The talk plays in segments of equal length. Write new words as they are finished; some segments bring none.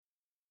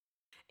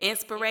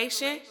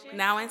Inspiration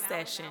now in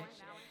session.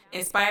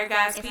 Inspire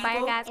God's people.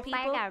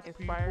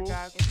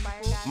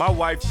 My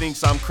wife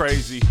thinks I'm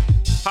crazy.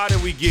 How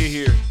did we get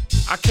here?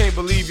 I can't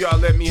believe y'all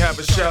let me have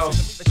a show.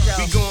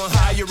 We going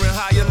higher and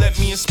higher, let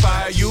me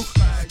inspire you.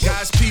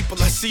 God's people,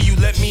 I see you,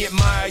 let me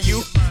admire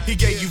you. He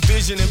gave you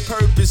vision and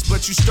purpose,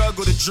 but you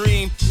struggle to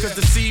dream. Cause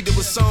the seed that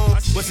was sown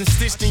wasn't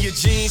stitched in your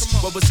jeans.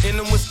 What was in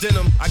them was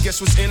denim, I guess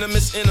what's in them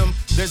is in them.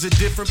 There's a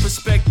different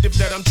perspective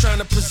that I'm trying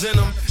to present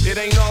them. It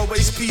ain't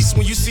always peace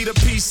when you see the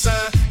peace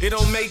sign. It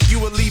don't make you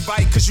a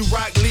Levite cause you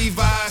rock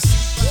Levi's.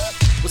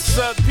 What's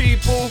up,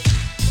 people?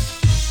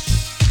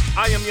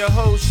 I am your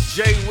host,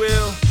 Jay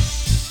Will,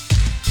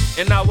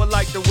 and I would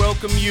like to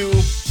welcome you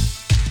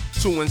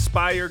to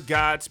Inspire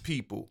God's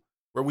People,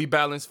 where we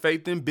balance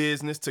faith and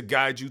business to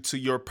guide you to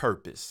your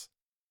purpose.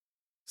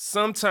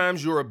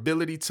 Sometimes your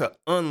ability to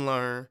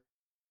unlearn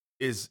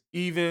is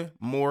even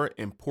more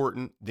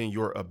important than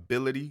your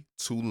ability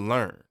to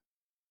learn.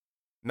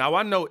 Now,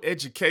 I know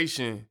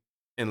education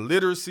and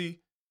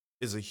literacy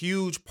is a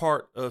huge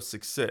part of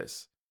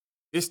success.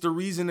 It's the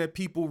reason that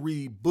people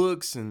read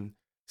books and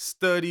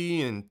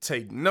study and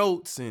take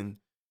notes and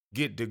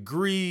get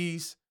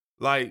degrees.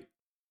 Like,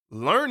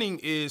 learning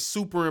is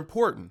super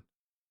important.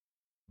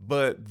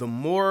 But the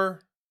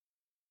more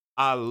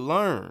I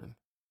learn,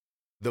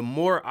 the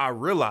more I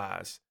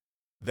realize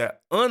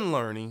that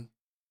unlearning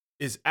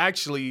is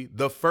actually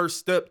the first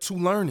step to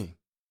learning.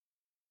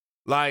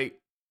 Like,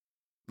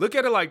 look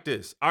at it like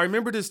this. I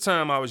remember this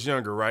time I was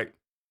younger, right?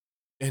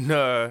 And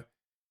it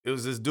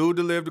was this dude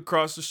that lived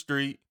across the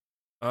street.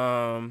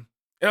 And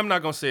I'm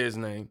not gonna say his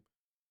name.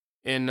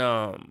 And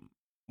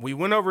we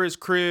went over his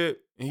crib,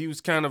 and he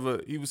was kind of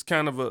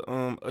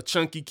a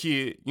chunky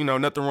kid. You know,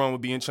 nothing wrong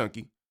with being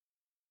chunky.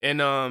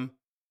 And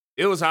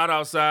it was hot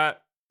outside,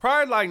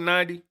 probably like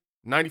 90,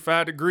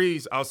 95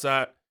 degrees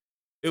outside.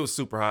 It was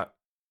super hot.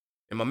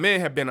 And my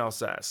man had been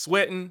outside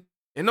sweating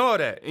and all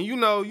that. And you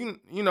know,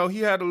 he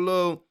had a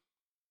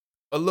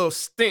little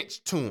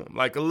stench to him,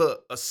 like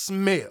a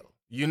smell.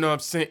 You know what I'm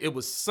saying? It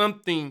was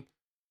something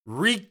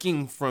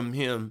reeking from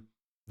him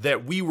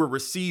that we were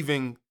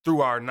receiving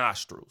through our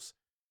nostrils.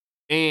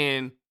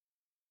 And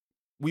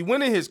we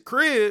went in his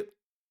crib,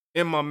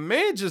 and my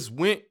man just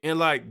went and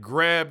like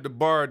grabbed the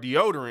bar of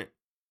deodorant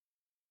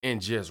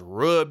and just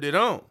rubbed it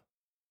on.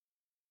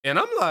 And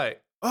I'm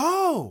like,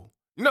 oh,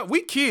 you know,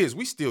 we kids,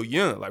 we still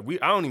young. Like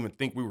I don't even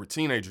think we were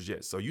teenagers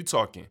yet. So you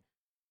talking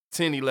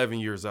 10, 11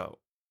 years old.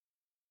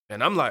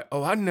 And I'm like,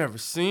 oh, I never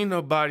seen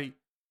nobody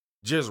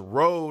just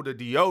roll the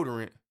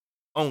deodorant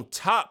on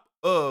top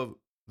of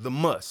the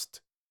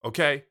must.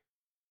 Okay.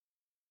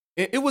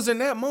 And it was in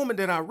that moment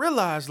that I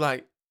realized,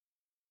 like,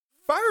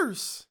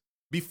 first,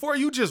 before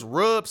you just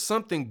rub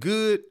something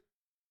good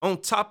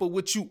on top of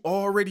what you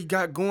already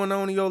got going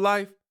on in your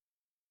life,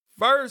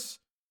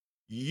 first,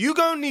 you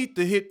gonna need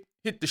to hit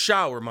the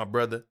shower, my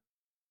brother.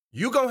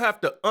 You gonna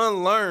have to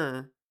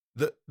unlearn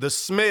the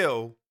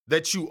smell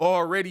that you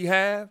already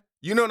have.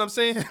 You know what I'm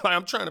saying? Like,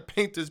 I'm trying to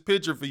paint this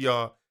picture for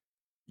y'all.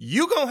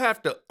 You gonna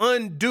have to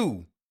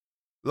undo,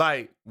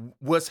 like,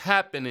 what's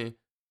happening,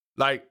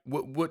 like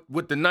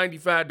what the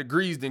 95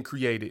 degrees then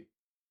created,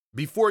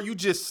 before you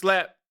just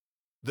slap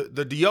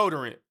the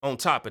deodorant on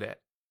top of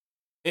that.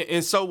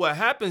 And so what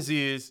happens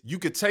is you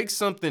could take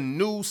something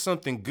new,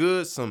 something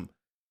good, some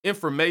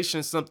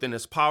information, something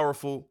that's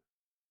powerful.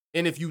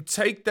 And if you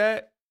take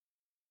that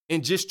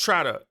and just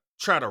try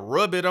to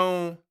rub it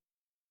on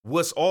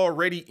what's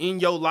already in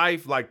your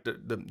life, like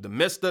the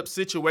messed up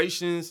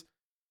situations.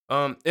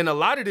 And a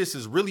lot of this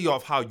is really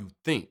off how you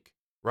think,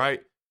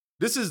 right?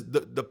 This is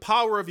the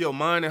power of your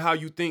mind and how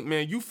you think,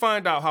 man. You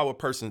find out how a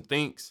person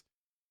thinks,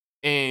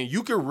 and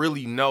you can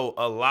really know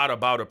a lot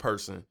about a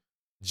person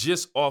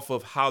just off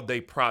of how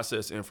they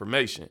process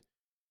information.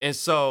 And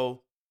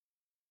so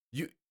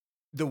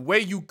the way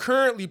you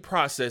currently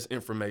process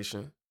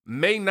information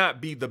may not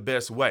be the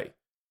best way.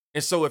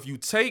 And so if you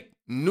take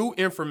new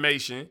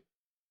information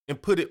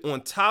and put it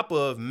on top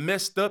of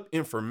messed up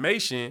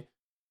information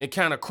and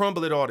kind of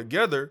crumble it all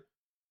together,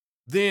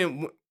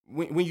 then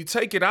when you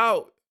take it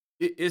out,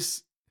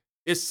 it's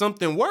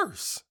something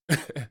worse.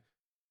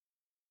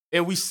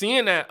 And we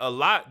seeing that a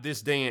lot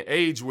this day and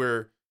age,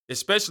 where,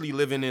 especially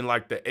living in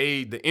like the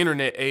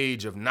internet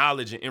age of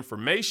knowledge and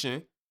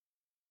information,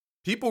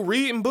 people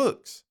reading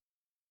books.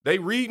 They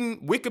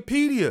reading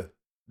Wikipedia.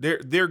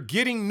 They're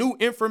getting new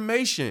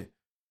information.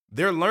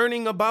 They're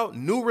learning about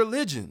new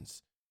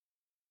religions.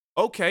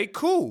 Okay,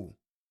 cool.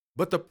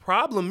 But the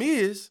problem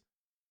is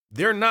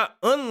they're not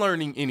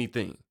unlearning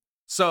anything.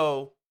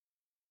 So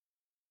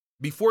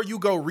before you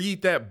go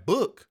read that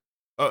book,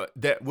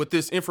 that with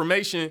this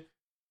information,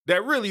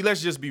 that really,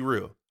 let's just be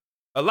real,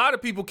 a lot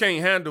of people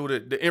can't handle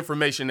the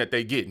information that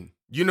they getting.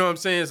 You know what I'm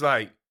saying? It's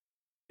like,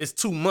 it's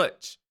too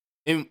much.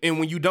 And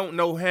when you don't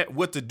know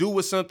what to do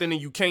with something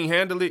and you can't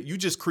handle it, you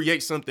just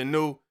create something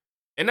new.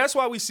 And that's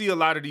why we see a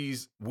lot of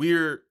these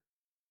weird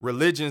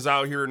religions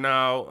out here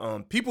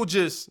now. People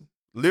just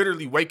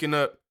literally waking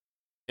up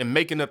and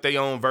making up their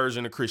own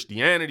version of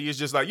Christianity. It's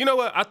just like, you know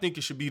what? I think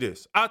it should be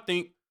this. I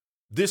think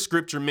this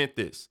scripture meant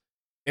this.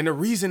 And the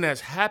reason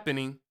that's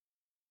happening,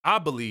 I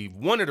believe,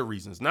 one of the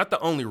reasons, not the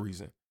only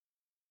reason,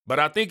 but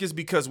I think it's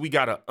because we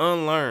got to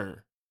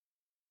unlearn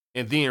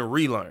and then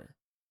relearn.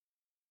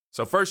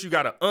 So first you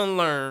got to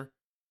unlearn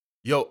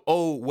your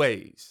old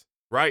ways,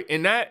 right?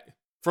 And that,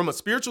 from a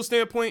spiritual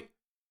standpoint,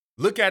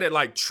 look at it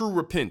like true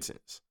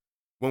repentance.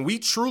 When we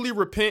truly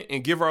repent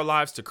and give our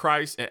lives to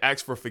Christ and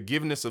ask for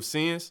forgiveness of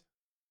sins,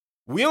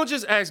 we don't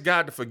just ask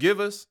God to forgive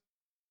us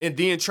and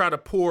then try to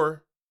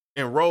pour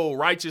and roll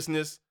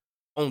righteousness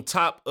on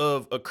top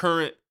of a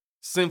current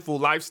sinful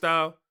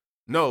lifestyle.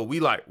 No,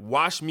 we like,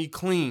 wash me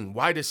clean,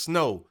 white as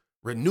snow,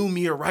 renew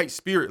me a right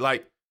spirit.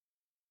 Like,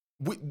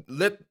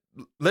 let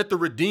the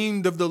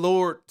redeemed of the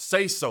Lord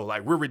say so.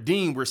 Like, we're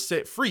redeemed, we're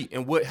set free.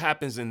 And what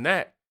happens in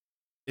that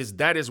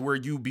is where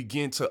you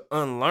begin to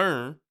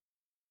unlearn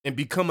and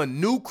become a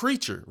new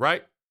creature,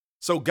 right?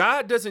 So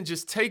God doesn't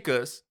just take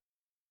us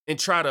and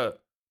try to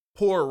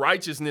pour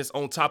righteousness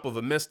on top of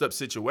a messed up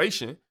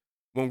situation.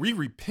 When we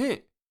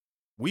repent,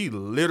 we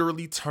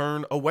literally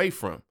turn away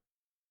from.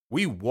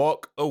 We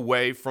walk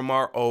away from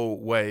our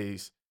old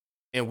ways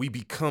and we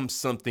become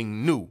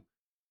something new.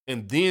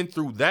 And then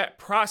through that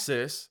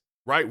process,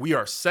 right, we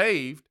are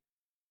saved.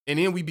 And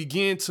then we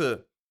begin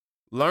to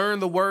learn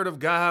the word of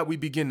God. We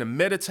begin to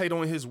meditate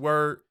on his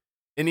word.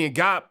 And then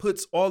God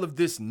puts all of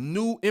this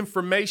new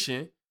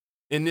information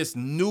in this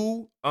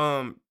new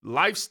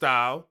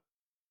lifestyle.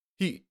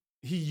 He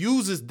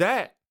uses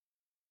that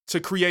to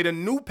create a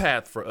new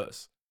path for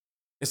us.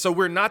 And so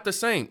we're not the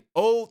same.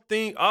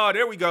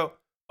 There we go.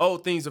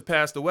 Old things have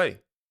passed away.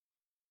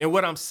 And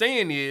what I'm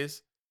saying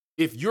is,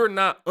 if you're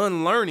not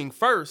unlearning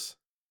first,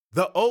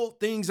 the old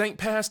things ain't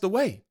passed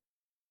away.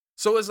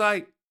 So it's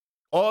like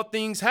all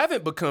things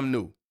haven't become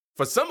new.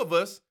 For some of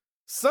us,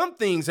 some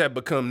things have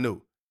become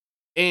new.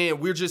 And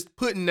we're just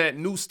putting that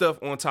new stuff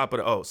on top of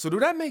the old. So do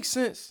that make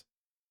sense?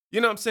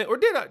 You know what I'm saying? Or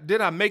did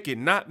I make it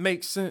not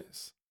make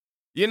sense?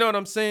 You know what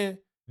I'm saying?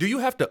 Do you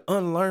have to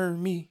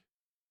unlearn me?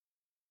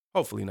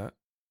 Hopefully not.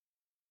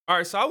 All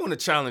right, so I want to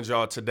challenge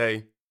y'all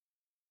today.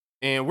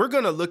 And we're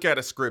going to look at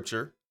a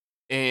scripture,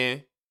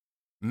 and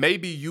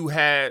maybe you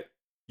had,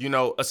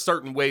 a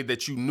certain way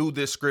that you knew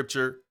this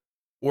scripture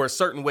or a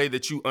certain way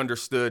that you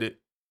understood it.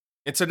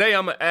 And today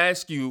I'm going to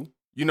ask you,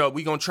 we're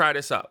going to try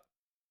this out.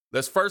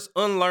 Let's first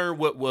unlearn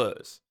what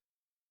was,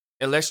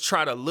 and let's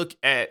try to look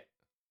at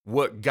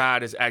what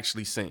God is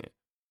actually saying.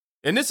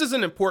 And this is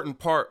an important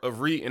part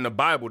of reading the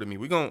Bible to me.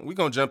 We're going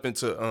to jump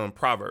into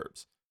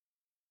Proverbs.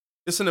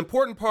 It's an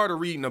important part of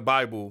reading the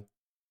Bible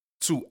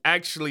to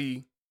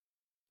actually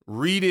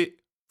read it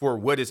for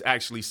what it's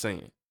actually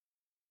saying.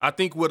 I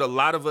think what a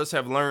lot of us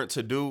have learned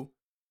to do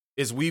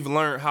is we've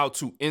learned how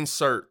to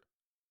insert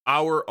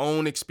our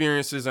own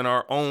experiences and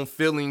our own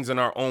feelings and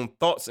our own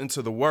thoughts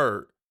into the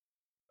word,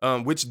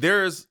 which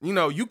there's,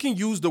 you can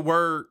use the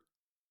word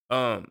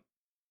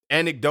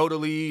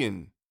anecdotally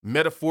and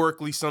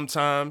metaphorically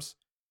sometimes.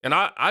 And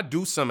I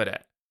do some of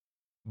that.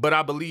 But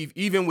I believe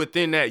even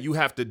within that, you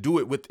have to do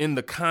it within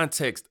the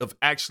context of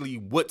actually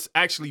what's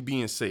actually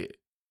being said.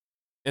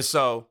 And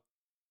so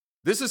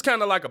this is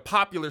kind of like a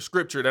popular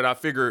scripture that I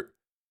figured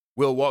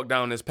we'll walk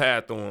down this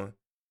path on.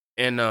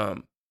 And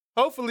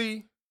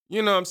hopefully,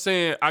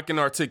 I can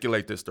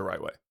articulate this the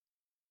right way.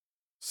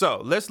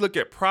 So let's look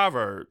at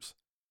Proverbs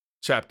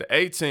chapter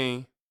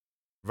 18,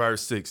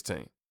 verse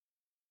 16.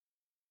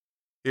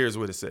 Here's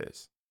what it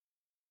says.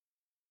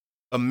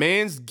 A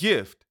man's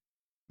gift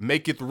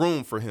maketh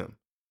room for him,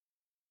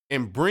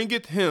 and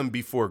bringeth him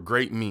before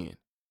great men.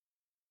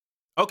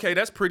 Okay,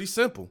 that's pretty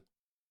simple.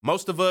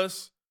 Most of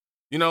us,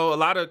 a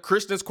lot of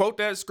Christians quote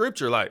that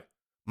scripture like,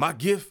 my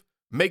gift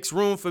makes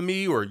room for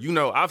me, or,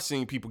 I've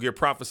seen people get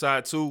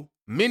prophesied to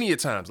many a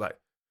times like,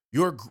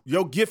 your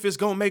gift is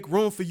going to make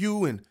room for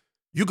you, and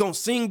you're going to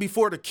sing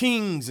before the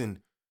kings, and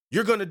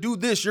you're going to do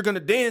this, you're going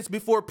to dance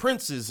before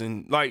princes,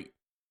 and like,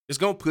 it's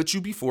going to put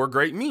you before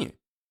great men.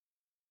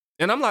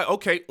 And I'm like,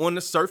 okay, on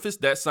the surface,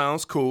 that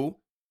sounds cool.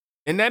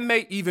 And that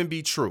may even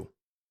be true.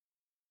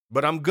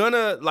 But I'm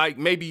gonna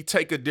maybe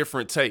take a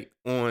different take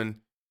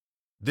on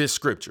this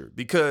scripture,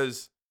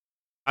 because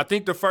I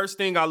think the first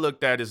thing I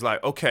looked at is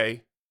like,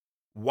 okay,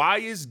 why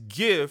is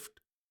gift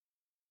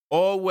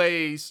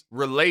always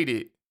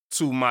related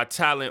to my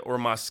talent or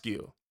my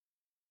skill?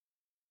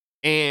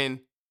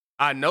 And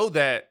I know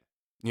that,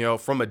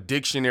 from a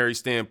dictionary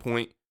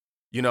standpoint,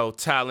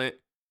 talent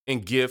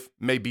and gift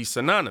may be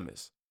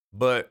synonymous,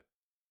 but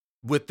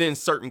within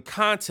certain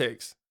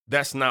contexts,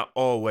 that's not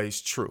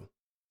always true.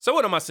 So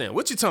what am I saying?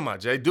 What you talking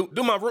about, Jay? Do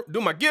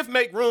my gift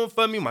make room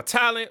for me, my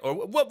talent, or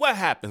what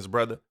happens,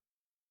 brother?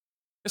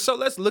 And so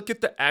let's look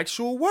at the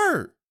actual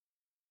word.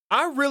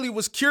 I really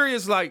was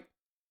curious,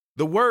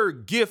 the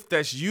word gift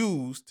that's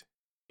used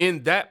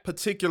in that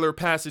particular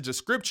passage of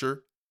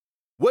scripture,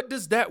 what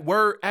does that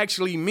word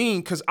actually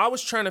mean? Because I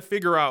was trying to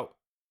figure out,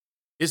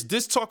 is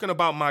this talking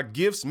about my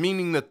gifts,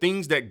 meaning the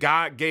things that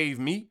God gave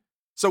me?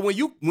 So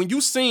when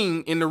you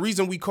sing, and the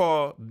reason we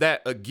call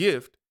that a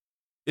gift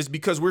is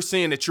because we're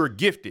saying that you're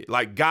gifted,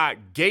 like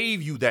God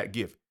gave you that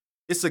gift.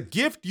 It's a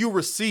gift you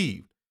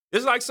received.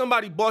 It's like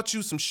somebody bought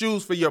you some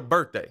shoes for your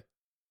birthday.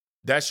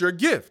 That's your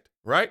gift,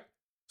 right?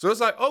 So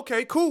it's like,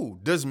 okay, cool.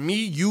 Does me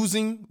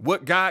using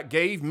what God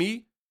gave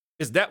me,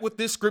 is that what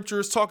this scripture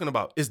is talking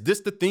about? Is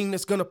this the thing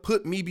that's going to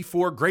put me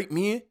before great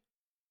men?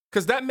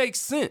 Because that makes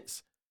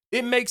sense.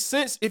 It makes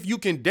sense if you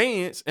can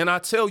dance and I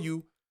tell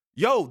you,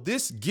 yo,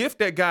 this gift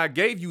that God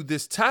gave you,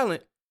 this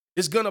talent,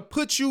 is going to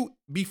put you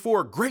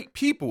before great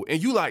people.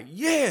 And you like,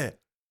 yeah,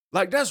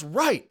 like that's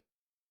right.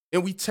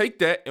 And we take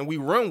that and we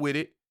run with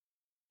it.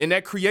 And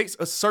that creates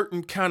a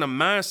certain kind of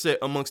mindset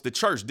amongst the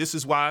church. This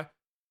is why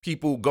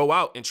people go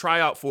out and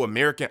try out for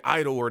American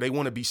Idol or they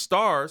want to be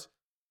stars,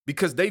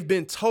 because they've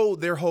been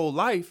told their whole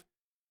life,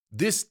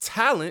 this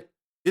talent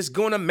is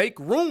going to make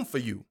room for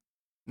you.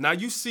 Now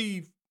you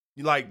see,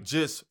 like,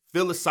 just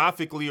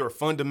philosophically or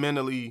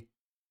fundamentally,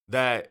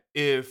 that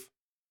if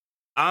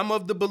I'm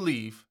of the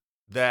belief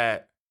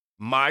that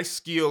my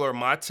skill or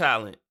my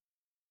talent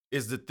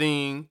is the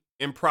thing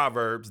in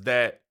Proverbs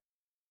that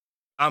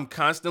I'm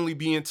constantly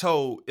being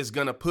told is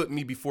going to put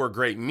me before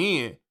great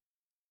men,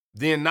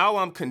 then now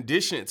I'm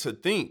conditioned to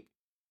think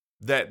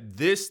that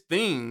this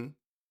thing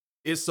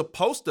is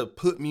supposed to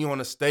put me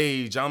on a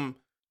stage. I'm,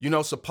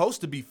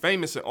 supposed to be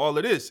famous and all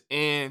of this.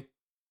 And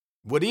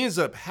what ends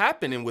up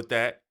happening with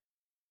that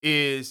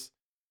is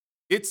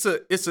it's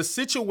a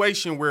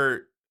situation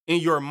where in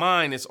your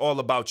mind, it's all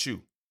about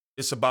you.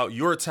 It's about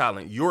your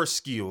talent, your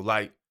skill.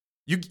 Like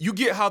you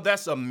get how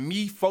that's a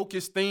me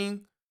focused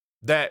thing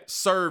that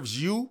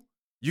serves you.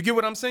 You get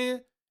what I'm saying?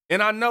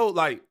 And I know,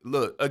 like,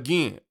 look,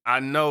 again, I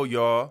know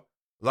y'all,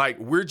 like,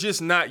 we're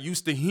just not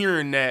used to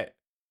hearing that,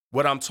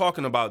 what I'm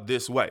talking about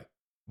this way.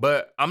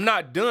 But I'm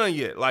not done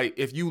yet. Like,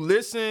 if you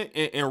listen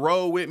and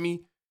roll with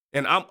me,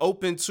 and I'm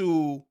open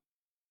to,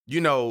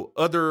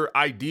 other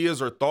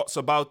ideas or thoughts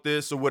about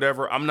this or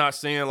whatever, I'm not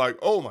saying like,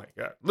 oh my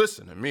God,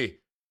 listen to me.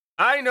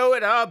 I know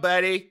it all,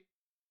 buddy.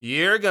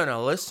 You're gonna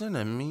listen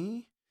to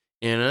me.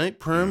 And I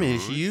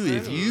promise you,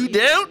 if you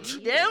don't,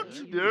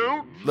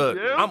 look,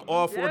 I'm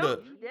all for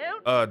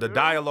the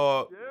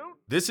dialogue.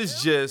 This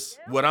is just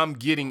what I'm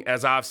getting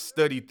as I've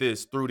studied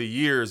this through the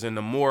years. And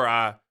the more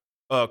I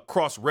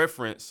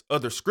cross-reference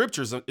other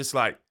scriptures, it's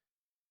like,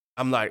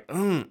 I'm like,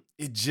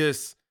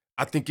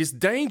 I think it's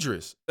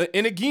dangerous.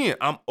 And again,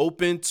 I'm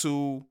open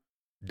to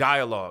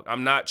dialogue.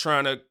 I'm not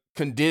trying to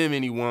condemn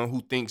anyone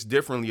who thinks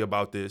differently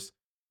about this,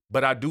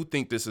 but I do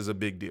think this is a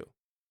big deal.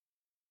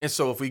 And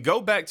so if we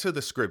go back to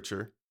the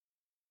scripture,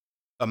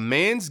 a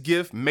man's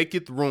gift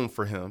maketh room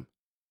for him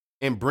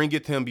and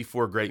bringeth him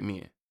before great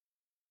men.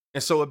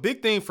 And so a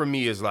big thing for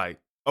me is like,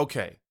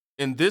 okay,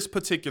 in this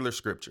particular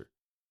scripture,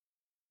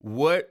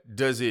 what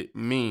does it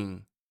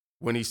mean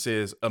when he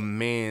says a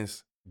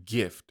man's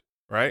gift,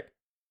 right?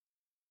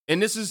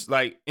 And this is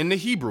like in the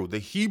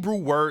Hebrew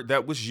word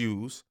that was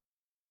used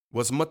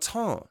was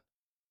matan.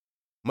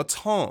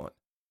 Matan.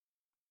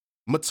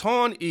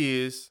 Matan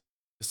it's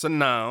a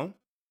noun.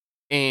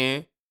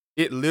 And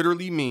it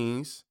literally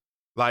means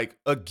like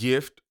a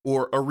gift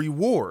or a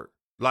reward,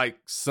 like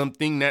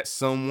something that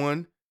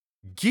someone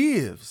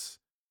gives.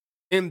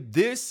 And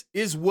this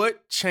is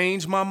what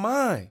changed my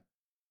mind.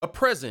 A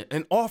present,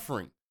 an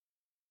offering.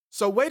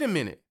 So wait a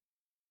minute.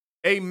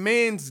 A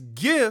man's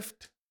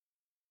gift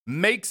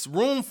makes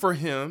room for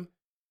him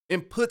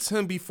and puts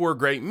him before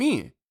great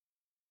men.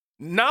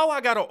 Now I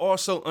got to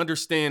also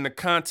understand the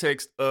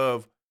context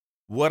of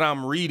what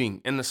I'm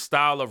reading and the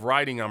style of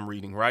writing I'm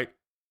reading, right?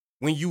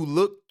 When you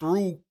look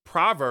through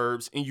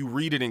Proverbs and you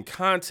read it in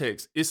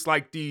context, it's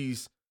like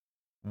these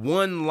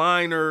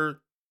one-liner,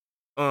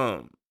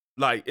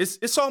 like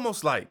it's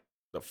almost like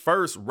the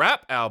first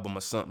rap album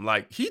or something.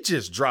 Like he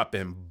just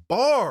dropping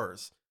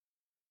bars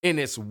and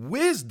it's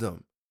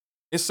wisdom.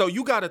 And so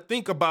you got to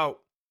think about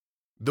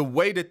the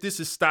way that this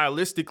is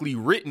stylistically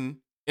written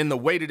and the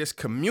way that it's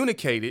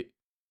communicated.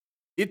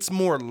 It's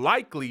more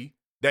likely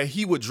that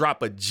he would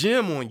drop a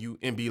gem on you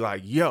and be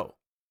like, yo,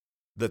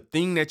 the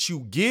thing that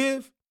you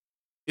give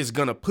is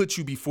going to put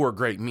you before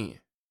great men.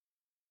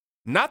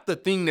 Not the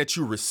thing that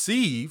you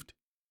received.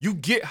 You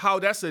get how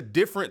that's a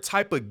different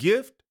type of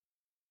gift?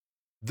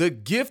 The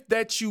gift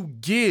that you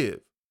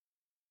give,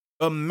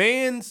 a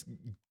man's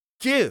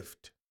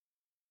gift,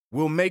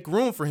 will make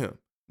room for him.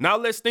 Now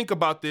let's think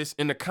about this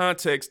in the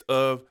context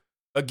of,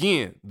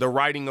 again, the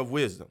writing of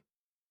wisdom.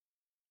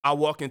 I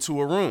walk into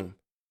a room.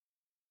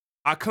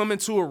 I come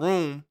into a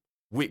room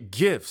with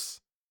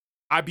gifts.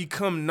 I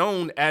become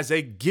known as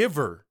a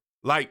giver.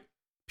 Like,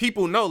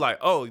 people know, like,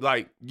 oh,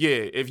 like, yeah,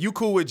 if you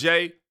cool with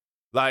Jay,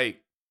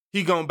 like,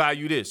 he gonna buy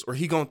you this or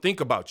he gonna think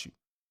about you.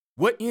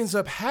 What ends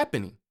up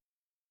happening?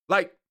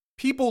 Like,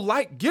 people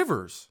like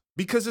givers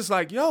because it's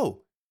like,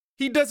 yo,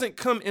 he doesn't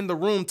come in the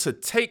room to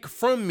take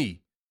from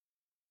me.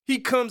 He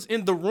comes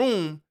in the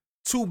room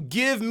to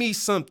give me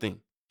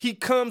something. He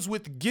comes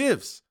with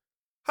gifts.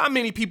 How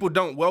many people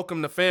don't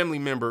welcome the family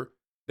member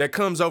that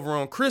comes over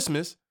on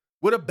Christmas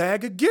with a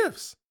bag of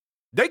gifts?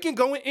 They can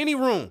go in any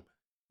room.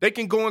 They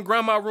can go in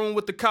grandma's room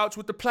with the couch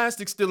with the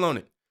plastic still on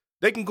it.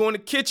 They can go in the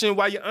kitchen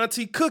while your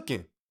auntie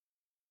cooking.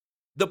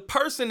 The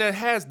person that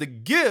has the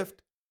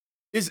gift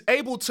is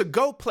able to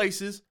go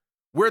places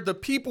Where the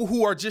people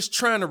who are just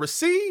trying to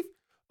receive,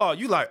 oh,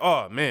 you like,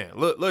 oh man,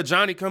 look,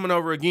 Johnny coming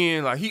over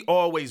again. Like he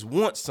always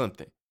wants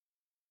something.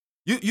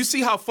 You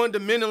see how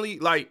fundamentally,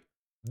 like,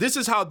 this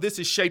is how this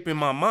is shaping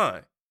my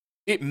mind.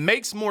 It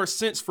makes more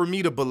sense for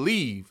me to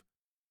believe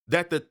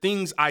that the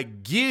things I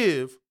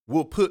give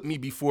will put me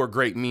before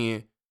great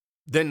men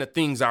than the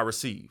things I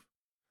receive.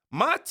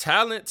 My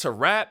talent to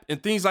rap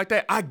and things like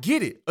that, I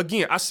get it.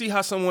 Again, I see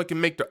how someone can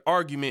make the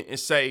argument and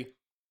say,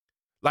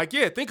 like,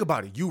 yeah, think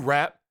about it. You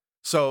rap,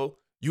 so,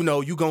 you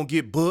know, you gonna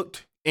get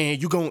booked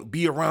and you gonna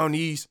be around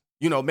these,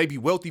 you know, maybe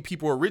wealthy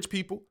people or rich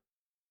people.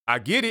 I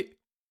get it,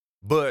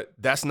 but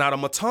that's not a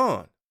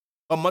matan.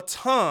 A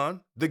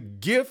matan, the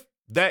gift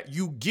that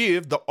you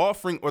give, the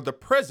offering or the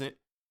present,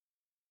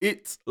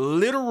 it's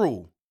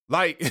literal.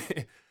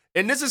 Like,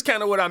 and this is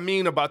kind of what I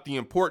mean about the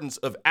importance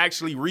of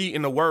actually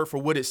reading the word for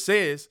what it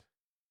says.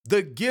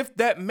 The gift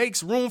that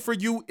makes room for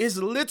you is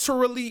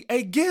literally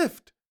a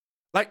gift.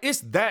 Like,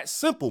 it's that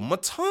simple.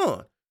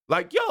 Matan.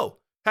 Like, yo,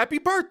 happy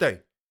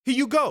birthday. Here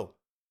you go.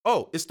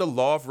 Oh, it's the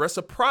law of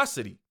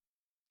reciprocity.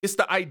 It's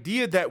the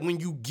idea that when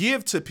you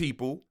give to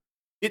people,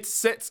 it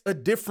sets a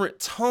different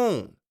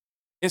tone.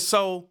 And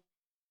so,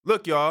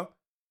 look, y'all,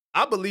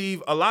 I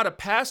believe a lot of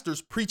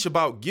pastors preach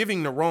about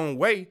giving the wrong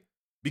way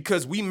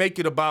because we make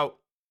it about,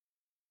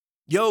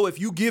 yo, if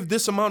you give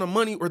this amount of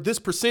money or this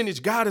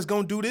percentage, God is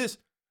going to do this.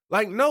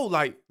 Like, no,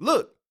 like,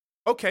 look,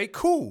 okay,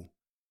 cool.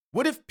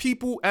 What if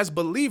people as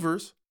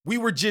believers, we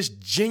were just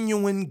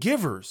genuine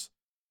givers?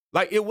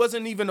 Like, it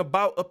wasn't even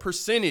about a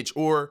percentage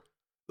or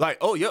like,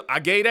 oh, yep, I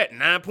gave that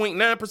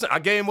 9.9%. I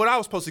gave him what I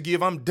was supposed to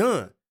give. I'm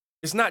done.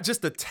 It's not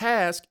just a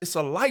task. It's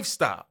a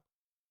lifestyle.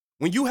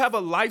 When you have a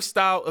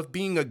lifestyle of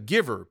being a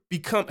giver,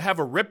 have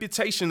a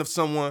reputation of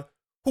someone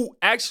who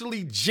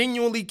actually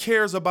genuinely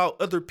cares about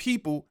other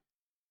people,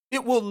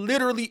 it will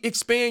literally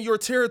expand your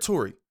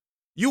territory.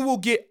 You will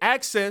get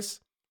access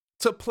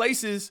to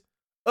places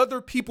other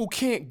people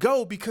can't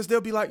go because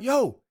they'll be like,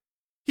 yo,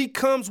 he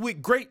comes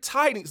with great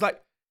tidings.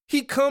 Like,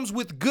 he comes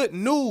with good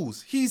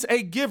news. He's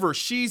a giver.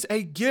 She's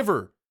a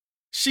giver.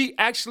 She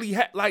actually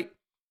like,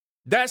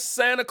 that's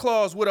Santa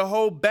Claus with a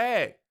whole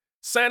bag.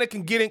 Santa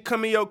can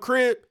come in your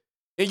crib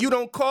and you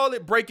don't call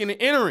it breaking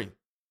and entering.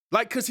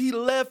 Like, because he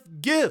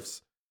left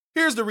gifts.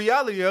 Here's the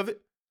reality of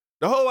it.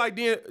 The whole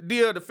idea of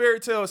the fairy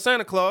tale of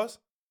Santa Claus,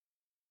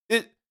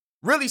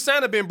 really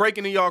Santa been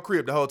breaking in y'all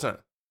crib the whole time.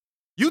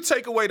 You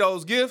take away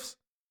those gifts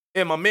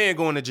and my man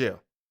going to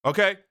jail,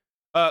 okay?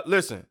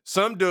 Listen,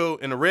 some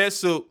dude in a red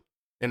suit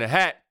and a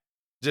hat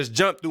just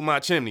jumped through my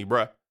chimney,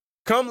 bruh.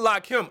 Come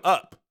lock him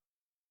up.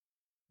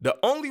 The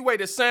only way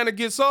that Santa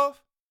gets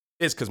off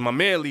is because my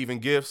man leaving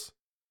gifts.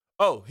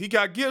 Oh, he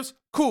got gifts?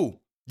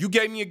 Cool. You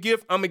gave me a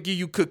gift, I'm going to give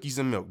you cookies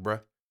and milk,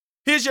 bruh.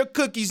 Here's your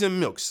cookies and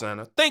milk,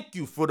 Santa. Thank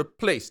you for the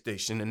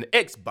PlayStation and the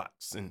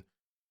Xbox and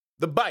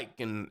the bike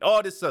and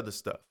all this other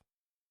stuff.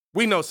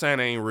 We know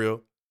Santa ain't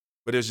real,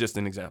 but it's just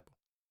an example.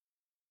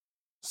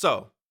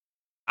 So,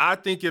 I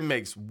think it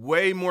makes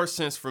way more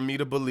sense for me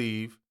to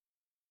believe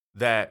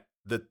that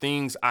the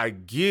things I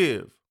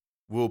give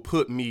will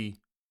put me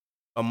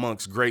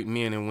amongst great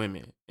men and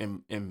women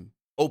and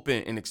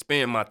open and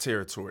expand my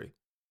territory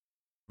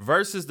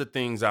versus the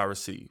things I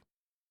receive.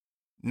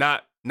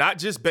 Not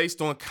just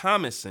based on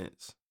common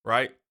sense,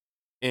 right?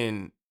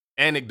 And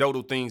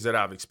anecdotal things that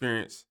I've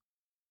experienced,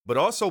 but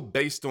also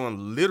based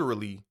on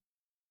literally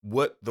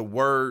what the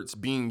words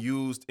being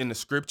used in the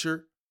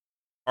scripture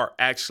are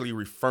actually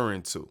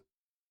referring to.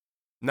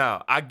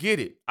 Now, I get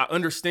it. I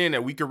understand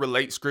that we could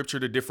relate scripture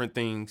to different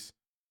things.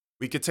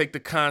 We could take the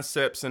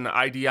concepts and the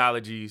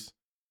ideologies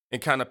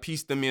and kind of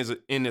piece them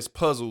in as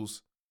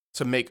puzzles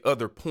to make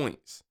other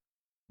points.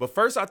 But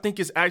first, I think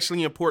it's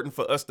actually important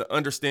for us to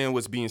understand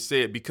what's being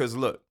said because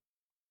look,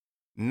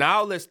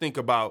 now let's think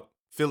about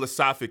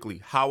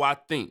philosophically how I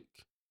think.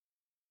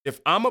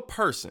 If I'm a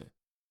person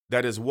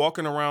that is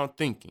walking around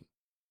thinking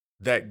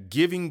that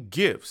giving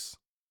gifts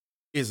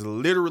is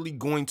literally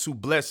going to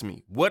bless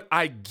me, what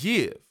I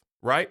give,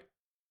 right?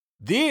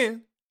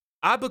 Then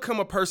I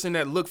become a person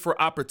that look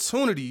for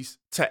opportunities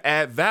to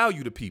add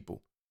value to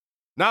people.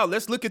 Now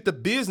let's look at the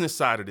business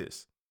side of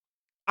this.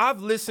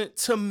 I've listened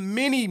to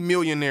many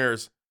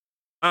millionaires,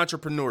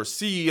 entrepreneurs,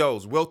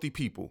 CEOs, wealthy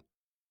people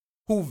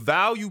who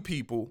value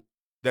people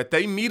that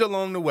they meet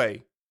along the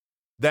way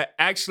that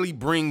actually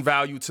bring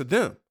value to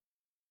them.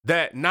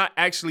 That not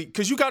actually,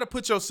 because you got to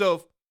put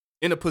yourself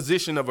in a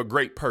position of a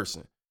great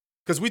person.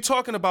 Because we're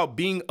talking about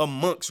being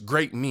amongst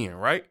great men,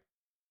 right?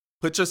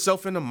 Put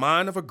yourself in the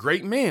mind of a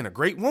great man, a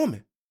great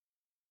woman.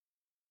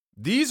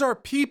 These are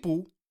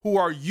people who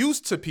are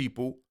used to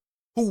people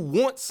who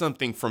want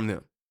something from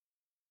them.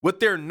 What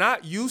they're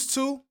not used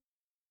to,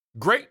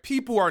 great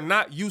people are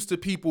not used to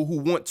people who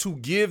want to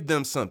give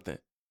them something.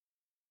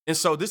 And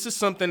so this is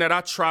something that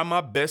I try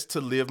my best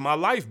to live my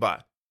life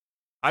by.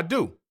 I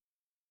do.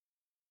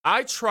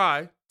 I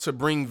try to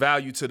bring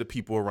value to the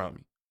people around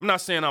me. I'm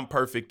not saying I'm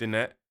perfect in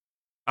that.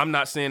 I'm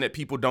not saying that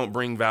people don't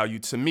bring value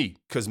to me,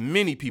 because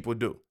many people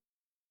do.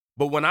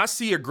 But when I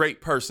see a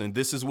great person,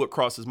 this is what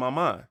crosses my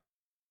mind.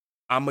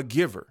 I'm a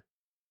giver.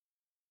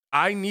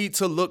 I need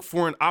to look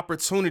for an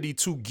opportunity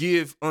to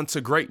give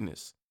unto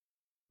greatness,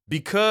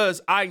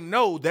 because I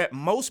know that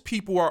most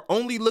people are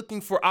only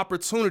looking for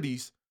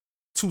opportunities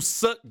to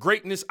suck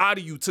greatness out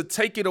of you, to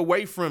take it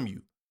away from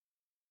you,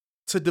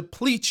 to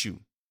deplete you.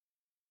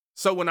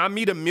 So when I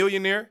meet a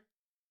millionaire,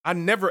 I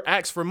never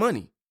ask for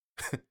money.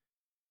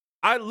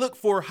 I look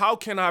for, how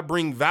can I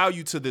bring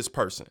value to this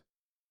person?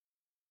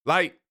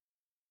 Like,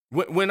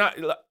 if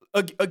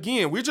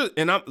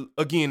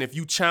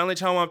you challenge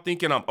how I'm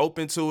thinking, I'm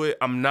open to it.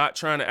 I'm not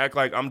trying to act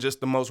like I'm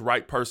just the most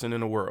right person in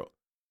the world.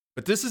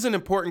 But this is an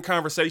important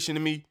conversation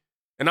to me,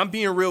 and I'm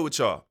being real with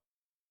y'all.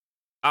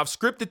 I've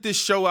scripted this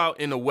show out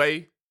in a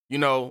way,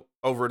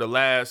 over the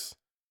last,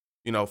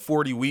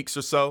 40 weeks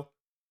or so,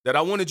 that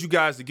I wanted you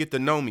guys to get to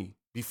know me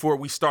before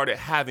we started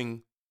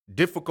having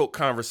difficult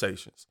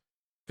conversations.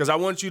 Because I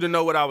want you to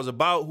know what I was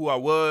about, who I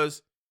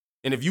was.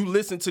 And if you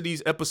listen to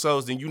these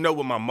episodes, then you know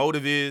what my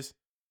motive is.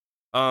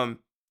 And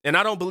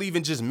I don't believe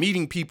in just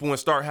meeting people and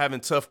start having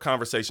tough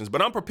conversations.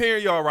 But I'm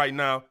preparing y'all right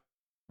now.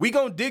 We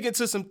gonna dig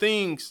into some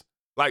things,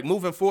 like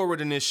moving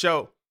forward in this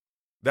show,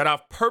 that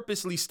I've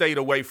purposely stayed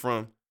away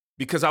from,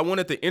 because I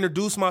wanted to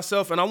introduce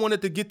myself and I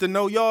wanted to get to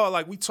know y'all,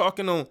 like we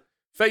talking on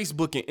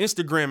Facebook and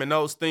Instagram and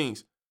those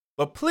things.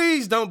 But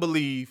please don't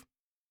believe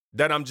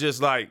that I'm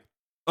just like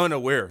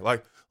unaware.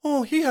 Like,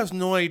 oh, he has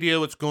no idea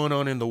what's going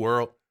on in the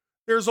world.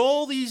 There's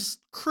all these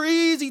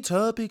crazy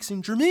topics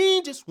and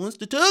Jermaine just wants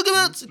to talk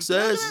about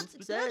success.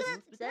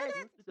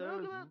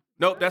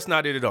 Nope, that's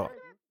not it at all.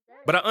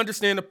 But I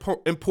understand the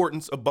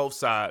importance of both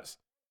sides.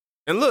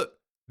 And look,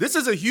 this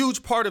is a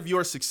huge part of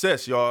your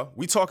success, y'all.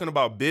 We talking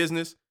about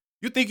business.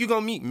 You think you're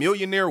going to meet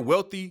millionaire,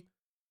 wealthy,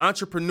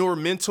 entrepreneur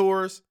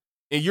mentors,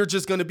 and you're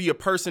just going to be a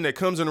person that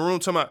comes in the room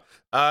talking about,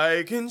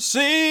 I can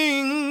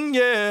sing,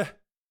 yeah.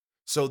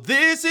 So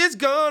this is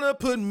going to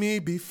put me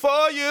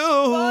before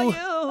you.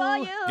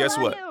 Guess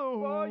what?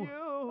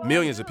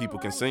 Millions of people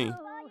can sing.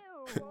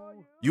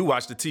 You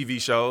watch the TV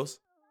shows.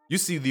 You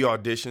see the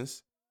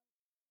auditions.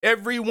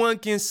 Everyone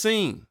can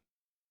sing.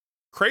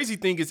 Crazy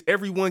thing is,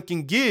 everyone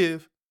can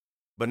give,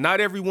 but not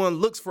everyone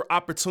looks for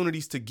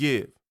opportunities to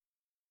give.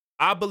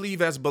 I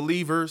believe as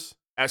believers,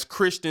 as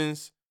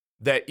Christians,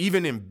 that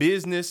even in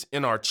business,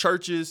 in our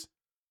churches,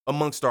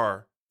 amongst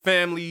our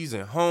families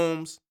and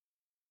homes,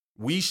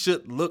 we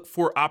should look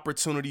for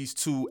opportunities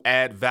to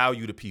add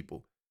value to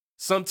people.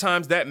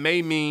 Sometimes that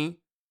may mean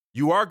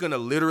you are going to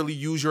literally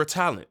use your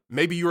talent.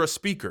 Maybe you're a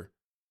speaker.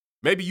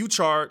 Maybe you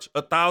charge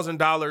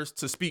 $1,000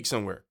 to speak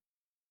somewhere.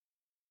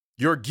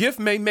 Your gift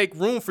may make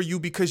room for you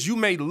because you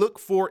may look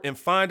for and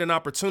find an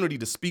opportunity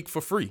to speak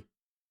for free.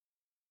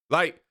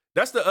 Like,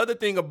 that's the other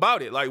thing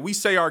about it. Like, we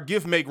say our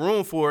gift make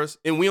room for us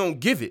and we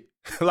don't give it.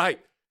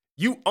 Like,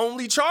 you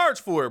only charge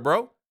for it,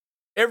 bro.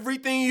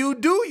 Everything you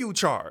do, you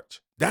charge.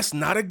 That's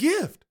not a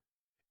gift.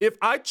 If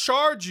I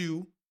charge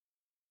you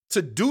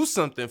to do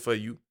something for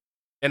you,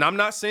 and I'm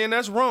not saying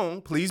that's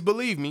wrong, please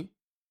believe me,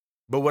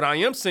 but what I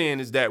am saying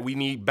is that we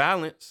need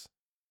balance.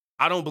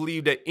 I don't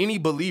believe that any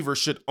believer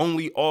should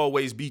only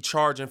always be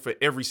charging for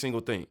every single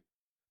thing.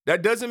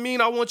 That doesn't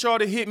mean I want y'all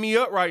to hit me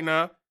up right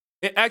now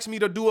and ask me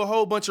to do a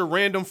whole bunch of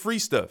random free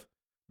stuff.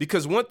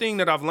 Because one thing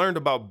that I've learned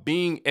about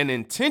being an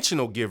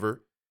intentional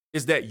giver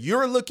is that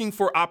you're looking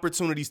for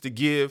opportunities to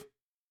give,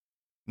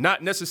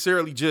 not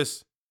necessarily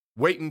just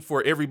waiting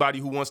for everybody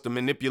who wants to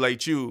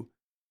manipulate you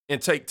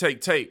and take,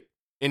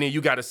 and then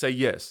you got to say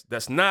yes.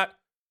 That's not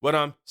what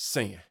I'm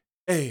saying.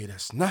 Hey,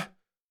 that's not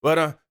what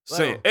I'm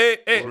saying. Hey,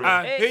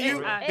 I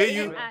hear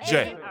you,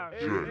 Jay.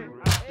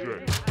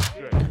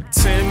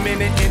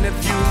 10-minute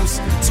interviews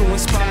to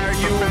inspire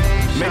you.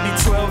 Maybe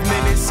 12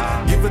 minutes,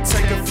 give or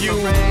take a few.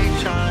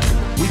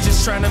 We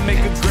just trying to make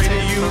a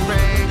greater you.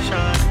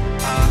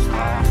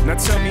 Now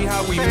tell me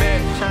how we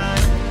met.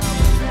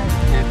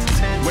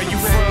 Where you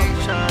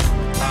from?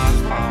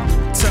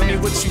 Tell me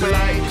what you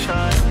like.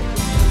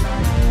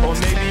 Or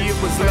maybe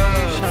it was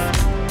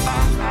love.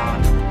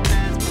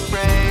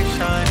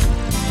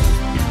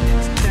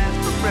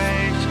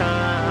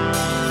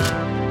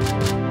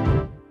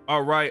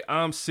 All right,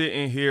 I'm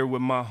sitting here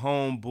with my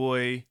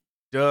homeboy,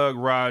 Doug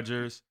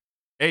Rogers,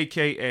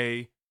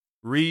 a.k.a.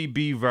 Reed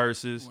B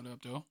Versus. What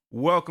up, though?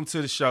 Welcome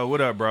to the show.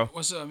 What up, bro?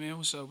 What's up, man?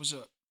 What's up?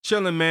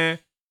 Chilling, man.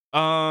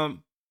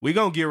 We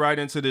gonna get right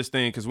into this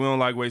thing because we don't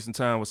like wasting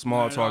time with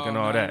small talk and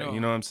all that. You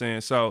know what I'm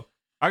saying? So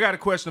I got a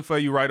question for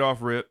you right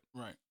off rip.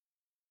 Right.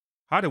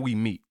 How did we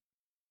meet?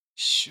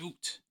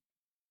 Shoot.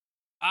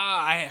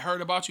 I had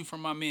heard about you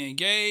from my man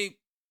Gabe.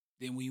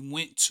 Then we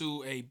went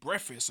to a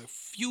breakfast a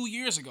few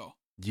years ago.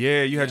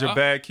 Yeah, you had your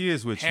bad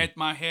kids with you. Had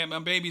my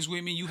babies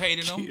with me. You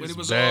hated them, but it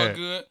was bad. all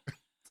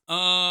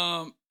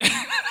good.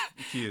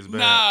 Kids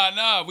bad.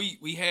 Nah.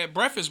 We had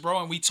breakfast,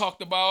 bro, and we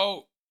talked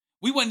about.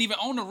 We wasn't even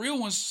on the Real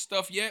Ones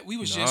stuff yet. We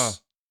was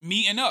just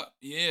meeting up.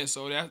 Yeah,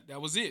 so that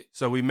was it.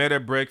 So we met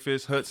at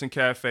breakfast, Hudson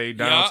Cafe,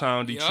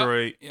 downtown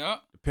Detroit. Yeah.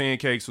 The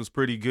pancakes was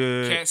pretty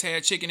good. Cats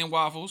had chicken and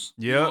waffles.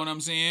 Yeah. You know what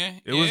I'm saying?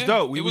 It was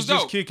dope. We was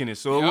just kicking it.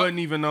 So it wasn't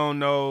even on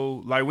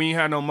we ain't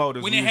had no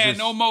motive. We didn't have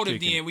no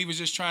motive then. We was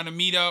just trying to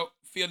meet up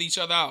feel each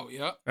other out.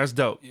 Yep. That's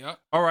dope. Yep.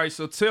 All right,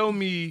 so tell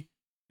me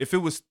if it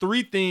was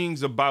 3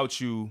 things about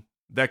you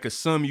that could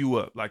sum you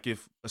up. Like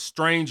if a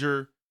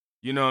stranger,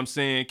 you know what I'm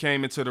saying,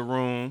 came into the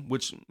room,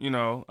 which, you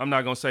know, I'm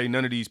not going to say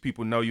none of these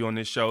people know you on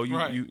this show.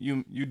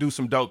 You do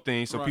some dope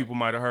things, so people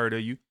might have heard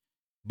of you.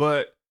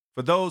 But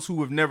for those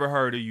who have never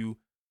heard of you,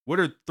 what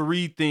are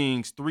 3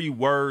 things, 3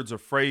 words or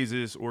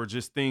phrases or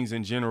just things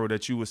in general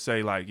that you would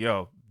say like,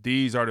 yo,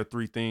 these are the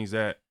 3 things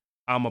that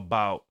I'm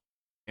about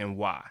and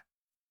why?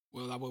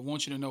 Well, I would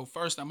want you to know,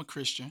 first, I'm a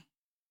Christian.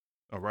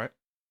 All right.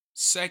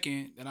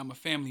 Second, that I'm a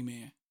family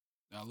man.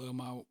 I love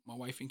my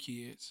wife and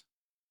kids.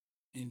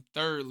 And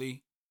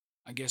thirdly,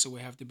 I guess it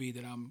would have to be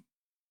that I'm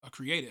a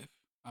creative.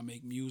 I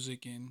make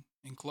music and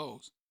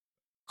clothes.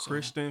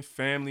 Christian,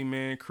 family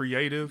man,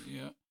 creative.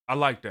 Yeah. I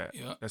like that.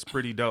 Yeah. That's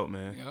pretty dope,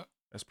 man. Yeah.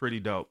 That's pretty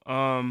dope.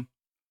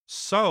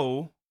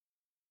 So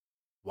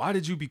why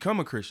did you become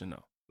a Christian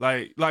though?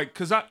 Like,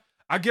 cause I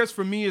guess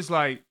for me it's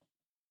like,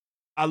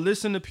 I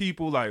listen to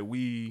people like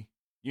we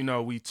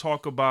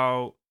talk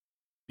about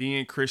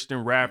being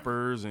Christian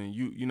rappers and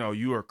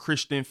you are a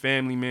Christian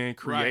family man,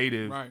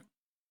 creative. Right.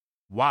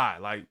 Why?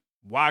 Like,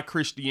 why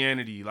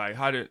Christianity? Like,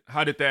 how did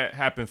that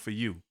happen for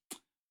you?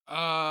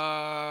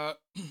 Was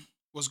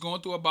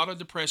going through a bout of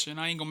depression.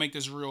 I ain't gonna make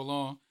this real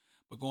long,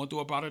 but going through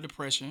a bout of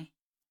depression.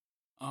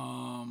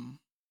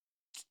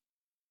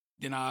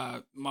 Then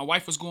my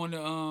wife was going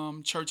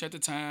to church at the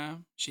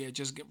time. She had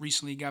just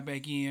recently got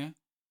back in.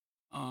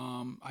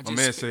 My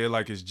man said it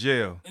like it's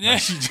jail. Like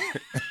she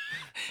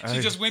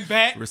just went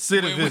back.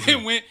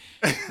 Recidivism.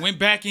 Went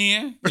back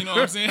in. You know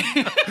what I'm saying?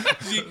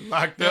 She,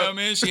 locked up. You know what up. I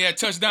mean? She had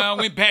touchdown,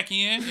 went back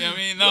in. You know what I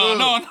mean?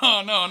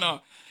 No.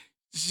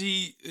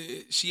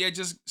 She had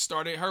just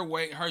started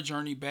her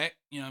journey back.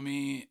 You know what I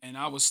mean? And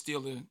I was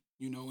still in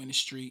the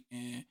street,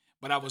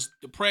 but I was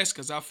depressed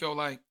because I felt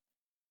like,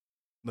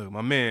 look,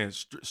 my man,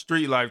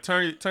 street life.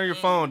 Turn your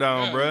phone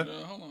down, bruh.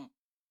 Hold on.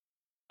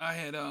 I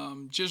had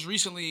just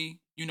recently,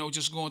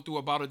 just going through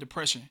a bout of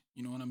depression.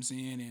 You know what I'm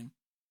saying,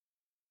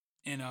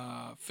 and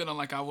feeling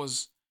like I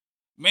was,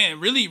 man,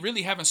 really,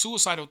 really having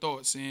suicidal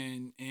thoughts,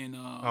 and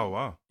oh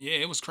wow, yeah,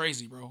 it was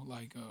crazy, bro,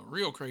 like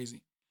real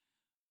crazy.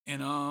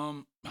 And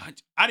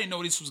I didn't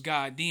know this was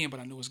God then, but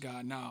I know it's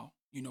God now.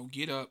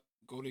 Get up,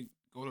 go to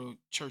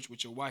church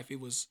with your wife. It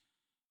was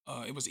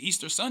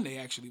Easter Sunday,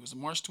 actually. It was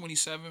March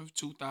 27th,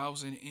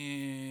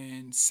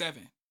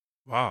 2007.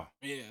 Wow.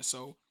 Yeah,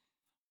 so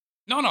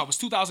no, it was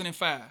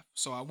 2005.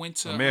 So I went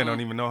to my man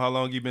don't even know how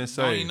long you been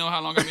saved. Don't even know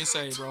how long I've been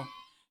saved, bro.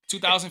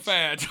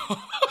 2005.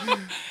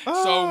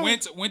 So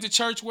went to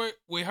church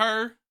with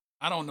her.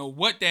 I don't know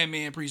what that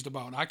man preached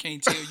about. I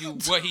can't tell you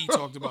what he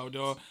talked about,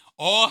 dog.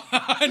 All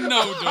I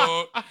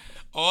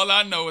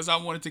know is I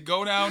wanted to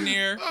go down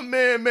there. My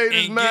man made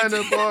his mind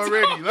up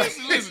already.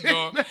 Listen,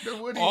 dog.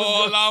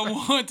 All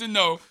I want to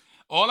know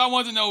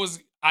is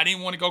I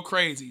didn't want to go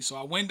crazy. So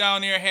I went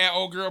down there, had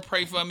old girl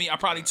pray for me. I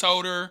probably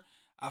told her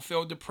I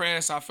felt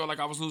depressed. I felt like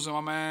I was losing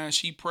my mind.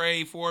 She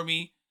prayed for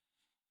me.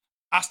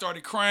 I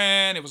started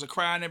crying. It was a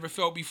cry I never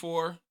felt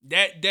before.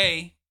 That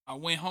day, I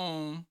went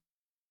home,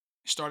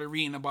 started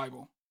reading the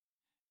Bible.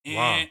 And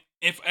wow.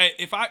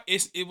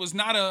 It was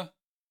not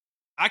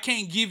I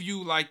can't give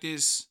you like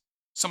this,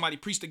 somebody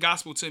preached the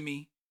gospel to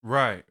me.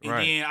 Right. And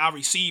then I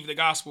received the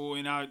gospel,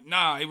 and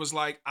it was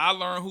like I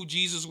learned who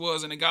Jesus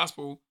was in the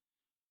gospel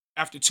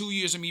after 2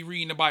 years of me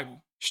reading the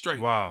Bible straight.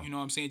 Wow. You know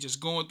what I'm saying? Just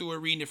going through it,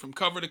 reading it from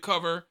cover to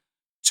cover,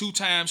 2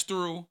 times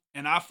through,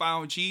 and I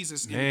found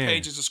Jesus in the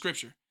pages of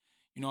scripture.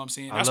 You know what I'm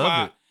saying?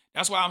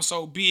 That's why I'm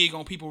so big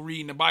on people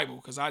reading the Bible,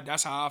 because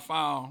that's how I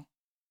found,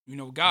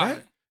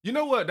 God. You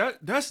know what?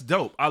 That's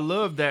dope. I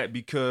love that,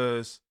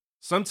 because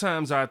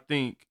sometimes I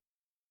think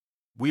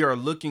we are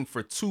looking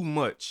for too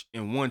much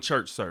in one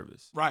church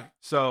service. Right.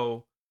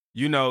 So,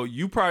 you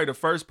probably the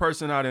first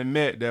person I done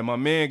met that my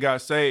man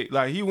got saved.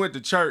 Like, he went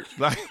to church.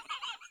 Like,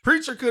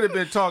 preacher could have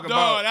been talking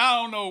about.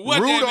 I don't know what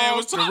Rudolph, that man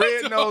was talking the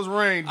red-nosed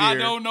reindeer. I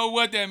don't know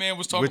what that man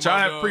was talking which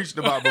about. Which I have preached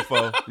about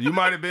before. You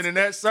might have been in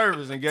that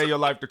service and gave your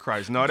life to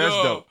Christ. No, that's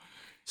dope.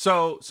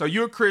 So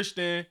you're a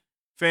Christian,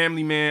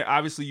 family man.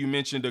 Obviously, you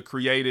mentioned a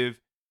creative.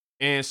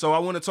 And so I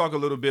want to talk a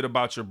little bit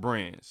about your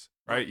brands,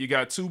 right? You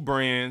got 2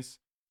 brands.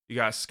 You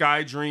got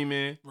Sky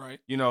Dreaming, right?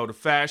 The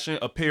fashion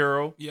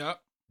apparel.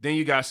 Yep. Then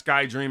you got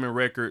Sky Dreaming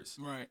Records.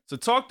 Right. So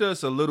talk to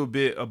us a little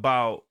bit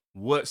about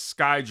what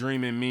Sky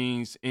Dreaming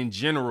means in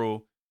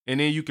general,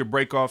 and then you could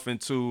break off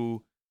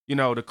into,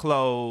 the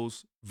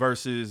clothes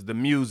versus the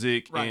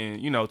music, right,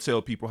 and,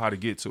 tell people how to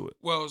get to it.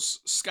 Well,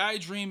 Sky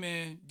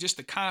Dreaming, just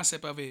the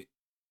concept of it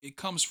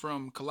comes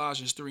from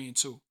Colossians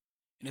 3:2.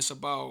 And it's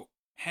about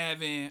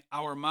having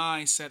our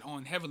mind set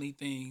on heavenly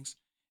things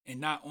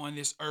and not on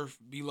this earth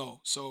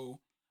below. So,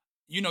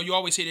 you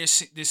always hear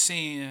this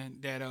saying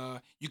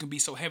that you can be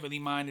so heavenly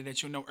minded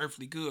that you're no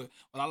earthly good.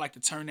 Well, I like to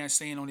turn that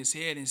saying on its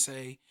head and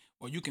say,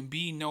 well, you can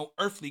be no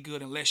earthly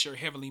good unless you're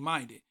heavenly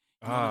minded.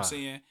 You know what I'm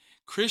saying?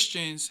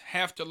 Christians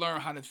have to learn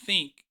how to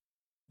think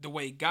the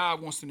way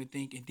God wants them to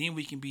think, and then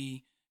we can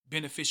be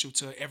beneficial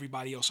to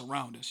everybody else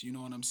around us. You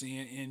know what I'm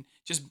saying? And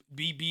just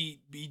be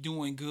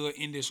doing good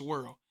in this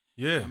world.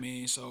 Yeah. I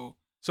mean, so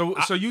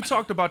So you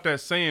talked about that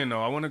saying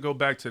though. I want to go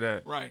back to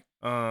that. right,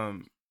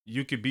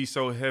 You could be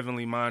so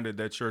heavenly minded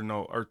that you're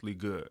no earthly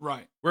good.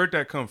 right. Where'd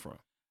that come from?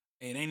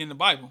 It ain't in the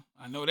Bible.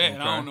 I know that.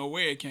 And I Okay. don't know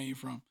where it came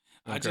from.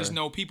 I just Okay.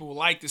 know people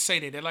like to say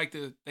that.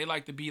 They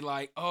like to be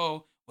like,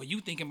 oh, well,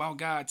 you thinking about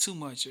God too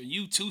much, or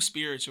you too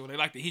spiritual. They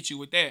like to hit you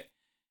with that.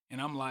 And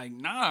I'm like,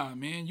 nah,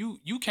 man,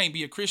 you can't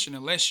be a Christian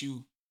unless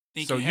you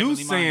think So you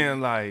saying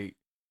like,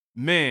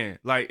 man,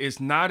 like it's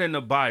not in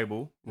the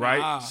Bible, right?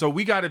 Nah. So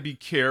we got to be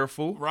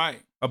careful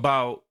right,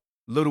 about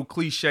little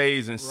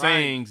cliches and Right.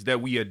 sayings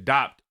that we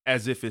adopt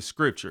as if it's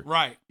scripture.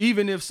 right,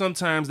 Even if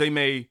sometimes they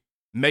may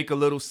make a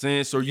little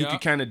sense or you Yeah. can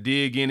kind of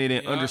dig in it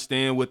and Yeah.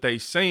 understand what they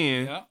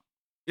saying. yeah,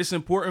 It's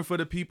important for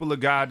the people of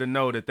God to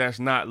know that that's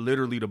not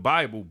literally the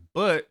Bible,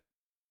 but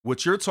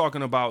what you're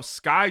talking about,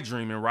 sky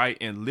dreaming, right?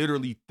 And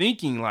literally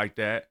thinking like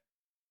that,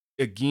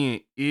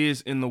 again,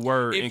 is in the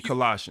word If in you-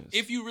 Colossians.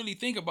 If you really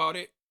think about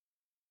it,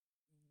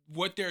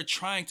 what they're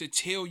trying to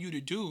tell you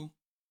to do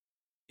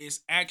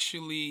is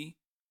actually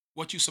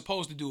what you're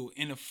supposed to do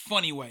in a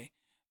funny way.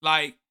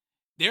 Like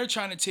they're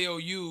trying to tell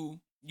you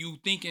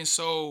thinking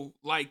so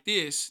like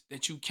this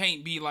that you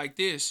can't be like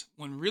this,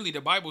 when really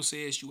the Bible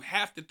says you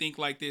have to think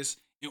like this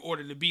in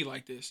order to be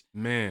like this.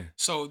 Man.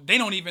 So they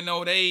don't even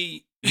know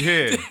they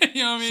Yeah.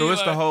 you know what I mean? So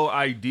it's the Like, whole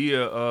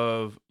idea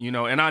of,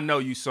 and I know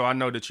you, so I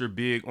know that you're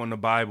big on the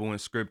Bible and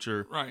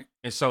scripture. right,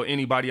 And so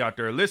anybody out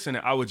there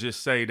listening, I would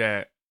just say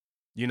that,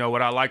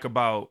 what I like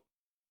about,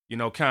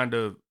 kind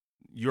of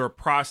your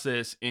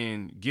process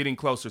in getting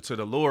closer to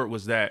the Lord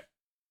was that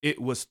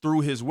it was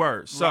through his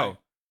word. So Right.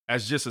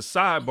 as just a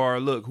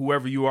sidebar, look,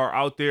 whoever you are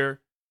out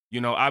there,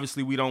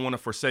 obviously we don't want to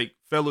forsake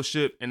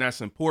fellowship, and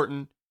that's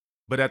important.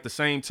 But at the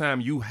same time,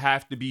 you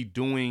have to be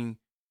doing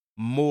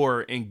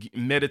more and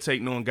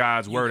meditating on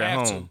God's word at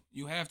home.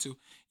 You have to.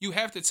 You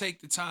have to take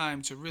the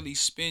time to really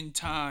spend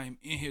time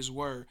in his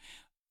word.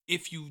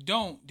 If you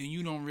don't, then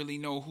you don't really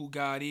know who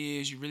God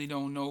is. You really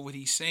don't know what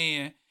he's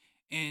saying.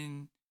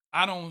 And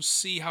I don't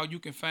see how you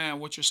can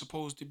find what you're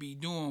supposed to be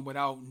doing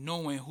without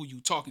knowing who you're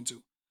talking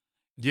to.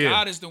 Yeah.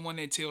 God is the one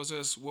that tells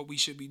us what we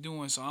should be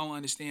doing. So I don't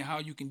understand how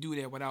you can do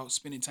that without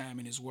spending time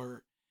in his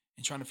word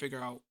and trying to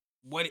figure out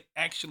what it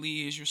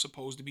actually is you're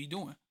supposed to be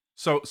doing.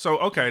 So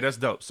okay, that's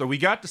dope. So we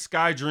got the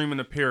Sky Dreaming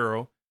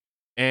apparel,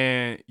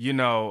 and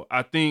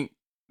I think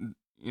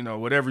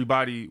what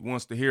everybody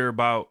wants to hear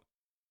about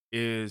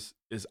is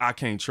I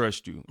Can't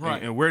Trust You.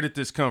 Right. And where did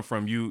this come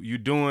from? You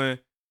doing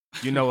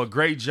a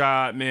great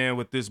job, man,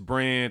 with this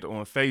brand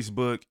on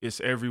Facebook.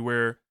 It's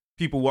everywhere.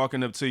 People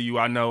walking up to you,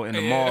 I know, in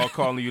the mall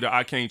calling you the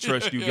I Can't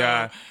Trust You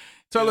Yeah. guy.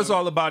 Tell us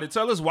all about it.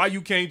 Tell us why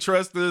you can't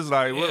trust us.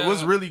 Like,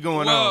 what's really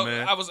going on,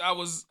 man?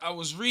 I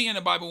was reading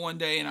the Bible one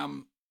day,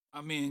 and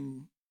I'm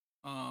in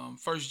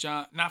First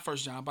John, not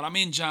First John, but I'm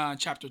in John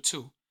chapter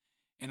 2,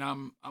 and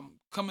I'm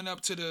coming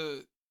up to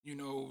the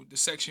the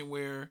section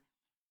where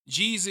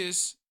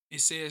Jesus,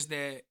 it says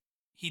that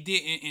he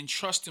didn't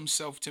entrust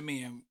himself to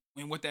man.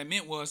 And what that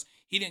meant was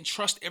he didn't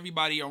trust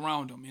everybody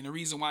around him. And the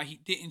reason why he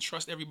didn't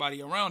trust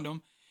everybody around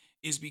him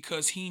is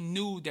because he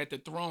knew that the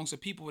throngs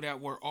of people that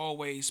were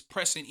always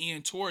pressing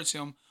in towards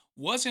him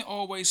wasn't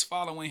always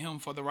following him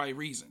for the right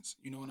reasons.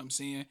 You know what I'm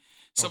saying?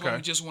 Some of Okay.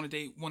 them just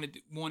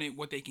wanted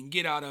what they can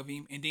get out of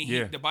him. And then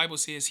Yeah. the Bible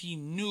says he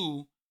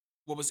knew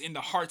what was in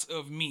the hearts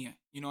of men.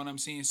 You know what I'm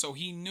saying? So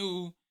he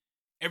knew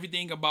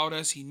everything about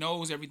us. He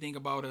knows everything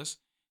about us.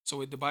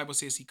 So the Bible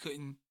says he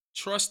couldn't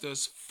trust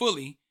us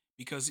fully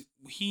because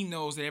he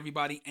knows that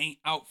everybody ain't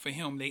out for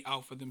him. They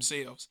out for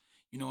themselves.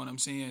 You know what I'm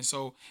saying?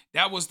 So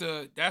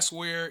that's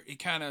where it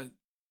kind of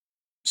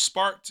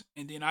sparked.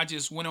 And then I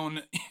just went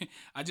on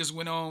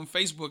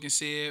Facebook and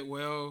said,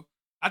 well,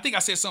 I think I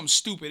said something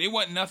stupid. It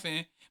wasn't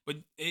nothing, but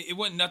it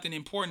wasn't nothing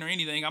important or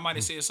anything. I might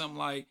have said something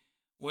like,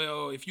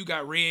 well, if you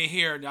got red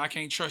hair, I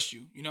can't trust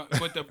you.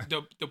 But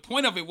the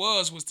point of it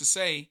was to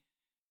say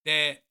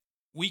that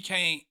we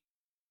can't,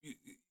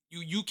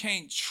 you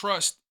can't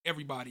trust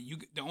everybody.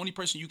 The only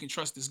person you can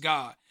trust is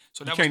God.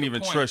 So that You can't was the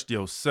even point. trust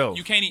yourself.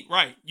 You can't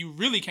right. You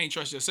really can't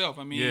trust yourself.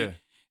 I mean, Yeah.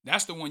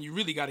 that's the one you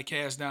really got to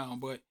cast down.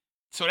 But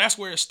so that's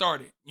where it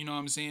started. You know what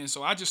I'm saying?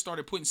 So I just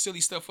started putting silly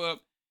stuff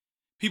up.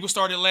 People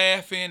started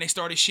laughing. They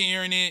started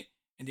sharing it,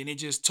 and then it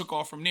just took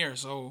off from there.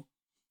 So,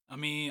 I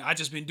mean, I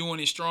just been doing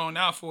it strong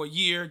now for a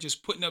year,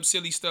 just putting up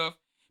silly stuff.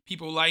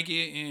 People like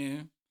it,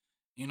 and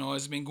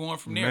it's been going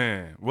from there.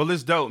 Man, well,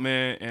 it's dope,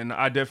 man, and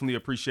I definitely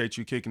appreciate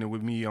you kicking it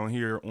with me on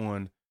here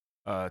on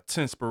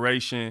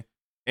Tinspiration.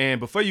 And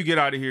before you get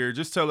out of here,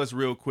 just tell us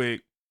real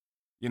quick,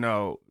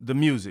 the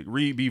music,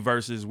 Reed B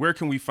Verses. Where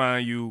can we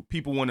find you?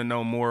 People want to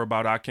know more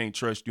about I Can't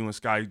Trust You and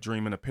Sky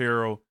Dreaming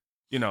Apparel.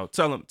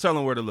 Tell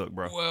them where to look,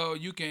 bro. Well,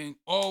 you can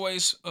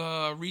always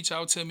reach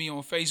out to me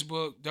on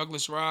Facebook,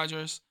 Douglas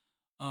Rogers.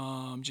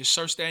 Just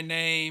search that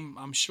name.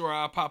 I'm sure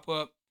I'll pop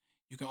up.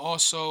 You can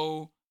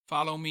also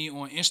follow me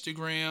on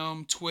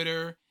Instagram,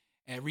 Twitter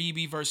at Reed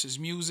B Versus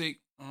Music.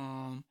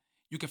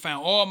 You can find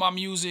all my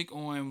music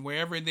on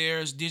wherever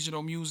there's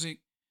digital music.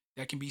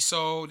 that can be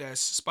sold.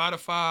 That's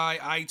Spotify,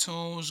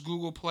 iTunes,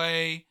 Google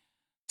Play,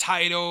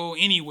 Tidal,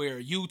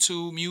 anywhere,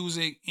 YouTube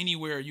Music,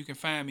 anywhere you can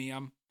find me.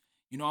 I'm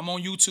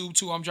on YouTube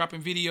too. I'm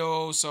dropping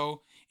videos,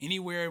 so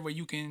anywhere where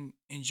you can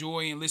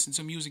enjoy and listen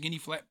to music, any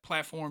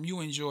platform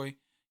you enjoy,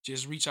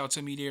 just reach out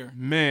to me there.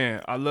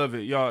 Man, I love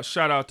it. Y'all,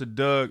 shout out to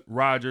Doug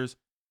Rogers,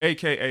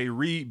 a.k.a.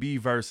 Reed B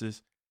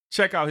Verses.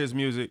 Check out his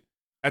music.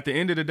 At the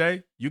end of the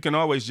day, you can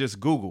always just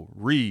Google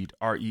Reed,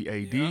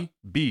 R-E-A-D,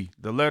 B,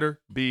 the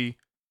letter B,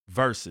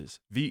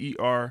 Verses,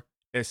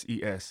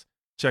 V-E-R-S-E-S.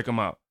 Check him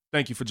out.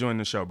 Thank you for joining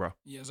the show, bro.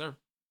 Yes, sir.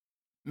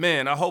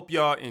 Man, I hope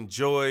y'all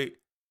enjoyed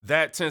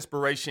that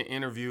Tinspiration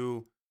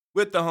interview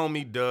with the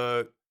homie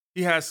Doug.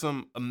 He has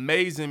some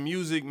amazing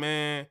music,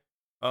 man.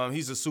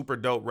 He's a super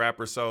dope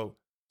rapper, so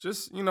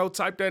just,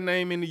 type that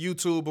name into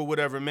YouTube or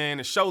whatever, man,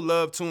 and show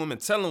love to him and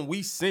tell him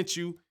we sent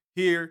you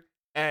here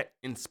at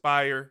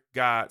Inspire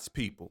God's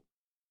People.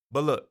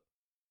 But look,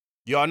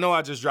 y'all know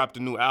I just dropped a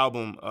new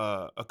album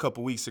a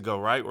couple weeks ago,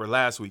 right? Or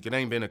last week. It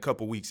ain't been a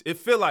couple weeks. It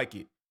feel like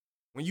it.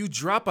 When you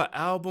drop an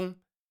album,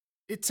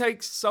 it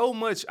takes so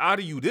much out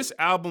of you. This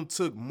album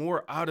took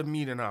more out of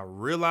me than I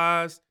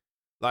realized.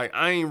 Like,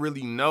 I ain't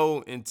really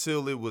know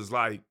until it was,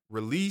 like,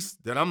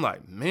 released that I'm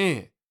like,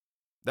 man,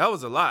 that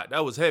was a lot.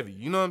 That was heavy.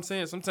 You know what I'm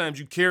saying? Sometimes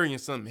you carrying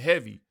something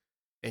heavy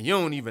and you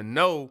don't even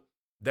know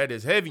that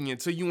it's heavy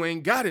until you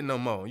ain't got it no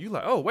more. You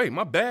like, oh, wait,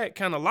 my bag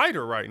kind of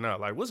lighter right now.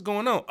 Like, what's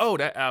going on? Oh,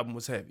 that album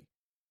was heavy.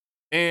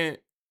 And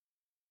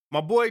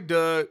my boy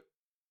Doug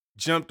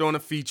jumped on a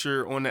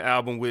feature on the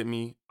album with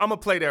me. I'm going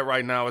to play that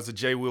right now as a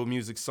J Will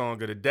Music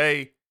song of the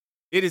day.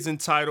 It is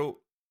entitled,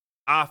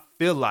 I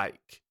Feel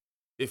Like.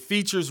 It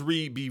features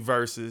Reed B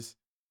Verses,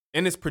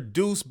 and it's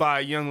produced by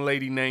a young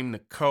lady named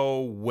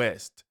Nicole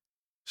West.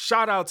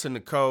 Shout out to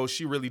Nicole.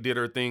 She really did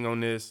her thing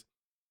on this.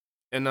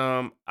 And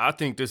I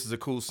think this is a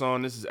cool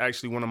song. This is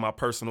actually one of my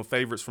personal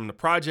favorites from the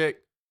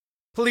project.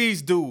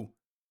 Please do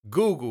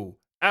Google,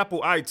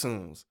 Apple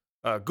iTunes,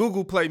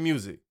 Google Play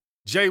Music,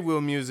 J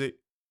Will Music,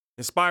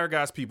 Inspire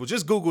God's People.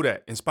 Just Google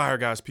that, Inspire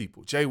God's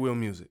People, J Will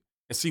Music,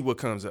 and see what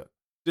comes up.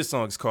 This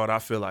song is called I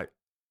Feel Like.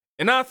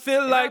 And I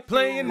feel like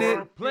playing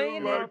it.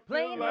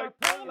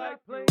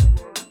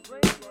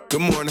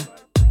 Good morning.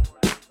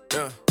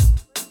 Yeah.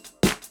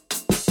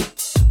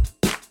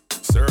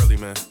 It's early,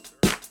 man.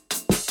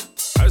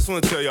 I just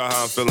want to tell y'all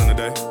how I'm feeling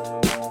today.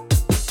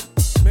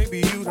 Maybe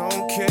you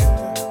don't care.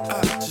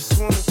 I just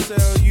want to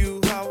tell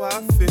you how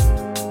I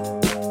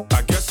feel.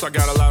 I guess I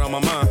got a lot on my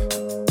mind.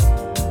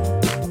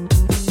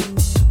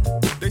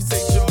 They say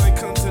joy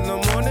comes in the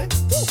morning.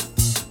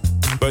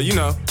 But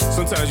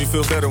sometimes you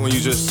feel better when you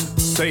just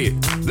say it.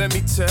 Let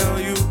me tell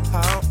you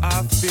how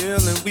I feel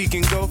and we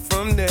can go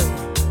from there.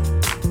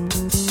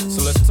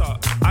 So let's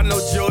talk. I know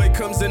joy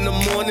comes in the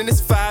morning.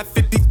 It's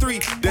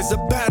 5:53. There's a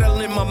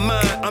battle in my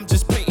mind. I'm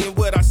just painting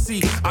what I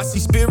see. I see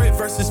spirit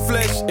versus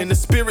flesh, and the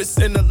spirit's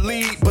in the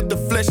lead, but the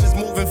flesh is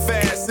moving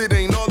fast. It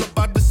ain't all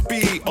about the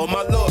speed. Oh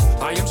my Lord,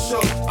 I am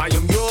sure, I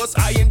am yours,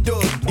 I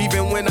endure.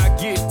 Even when I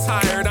get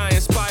tired, I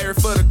inspire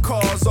for the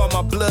cause. All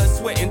my blood,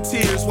 sweat, and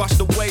tears washed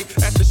away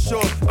at the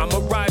shore. I'm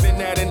arriving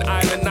at an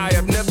island I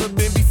have never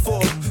been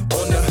before.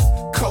 On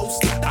the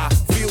coast, I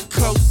feel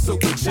closer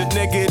with your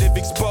negative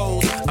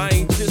exposed. I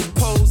ain't just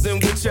posing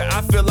with you,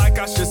 I feel like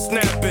I should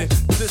snap it.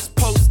 Just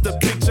post a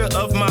picture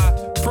of my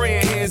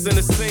praying hands in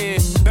the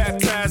sand.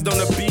 Baptized on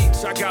the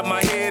beach, I got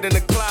my head in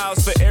the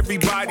clouds for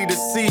everybody to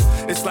see.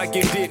 It's like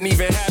it didn't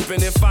even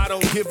happen if I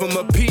don't give them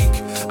a peek.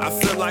 I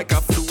feel like I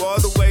flew all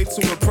the way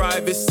to a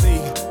private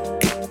sea,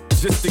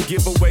 just to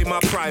give away my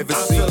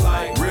privacy. I feel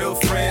like real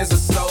friends are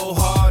so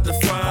hard to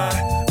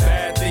find.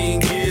 Bad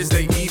thing is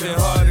they even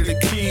harder to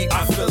keep.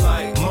 I feel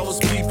like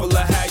most people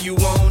are how you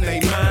on they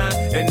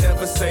mind and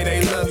never say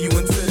they love you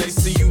until they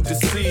see you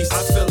deceased.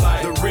 I feel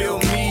like the real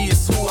me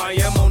is who I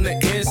am on the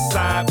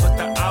inside, but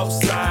the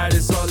outside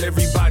is all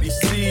everybody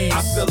sees.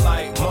 I feel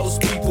like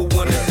most people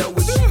wanna know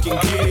what you can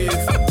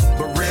give,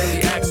 but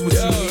rarely ask what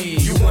you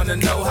need. You wanna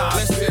know how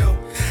I feel?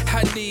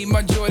 I need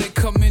my joy to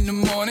come in the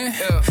morning.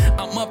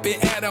 I'm up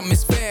and at 'em,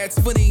 it's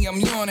fast, footy, I'm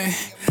yawning.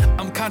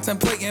 I'm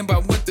contemplating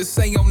about what to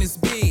say on this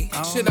beat.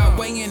 Should I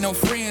weigh in on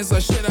friends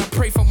or should I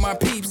pray for my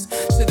peeps?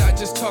 Should I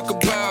just talk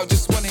about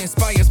just what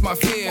inspires my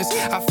fears?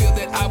 I feel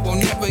that I will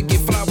never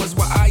get flowers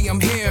while I am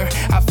here.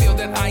 I feel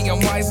that I am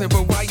wiser,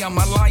 but why am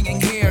I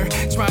lying here?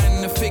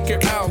 Trying to figure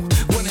out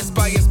what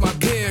inspires my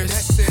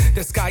peers.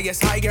 The sky is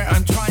higher,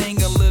 I'm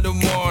trying a little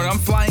more. I'm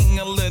flying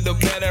a little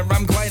better,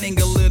 I'm gliding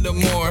a little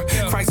more.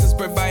 Christ is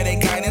providing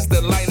guidance,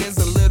 the light is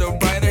a little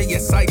brighter.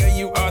 Yes, Sire,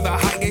 you are the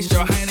highest,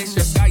 your highness,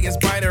 your sky is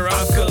brighter.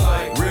 I feel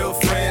like real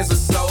friends are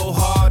so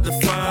hard to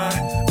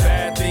find.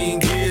 Bad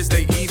thing is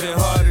they even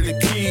harder to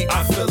keep.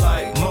 I feel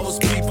like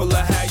most people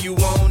are how you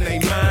on they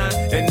mind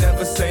and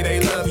never say they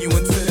love you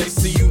until they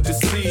see you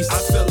deceased. I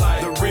feel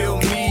like the real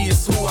me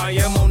is who I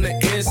am on the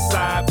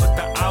inside, but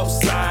the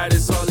outside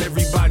is all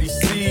everybody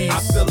sees. I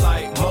feel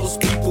like most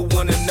people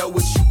wanna know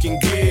what you can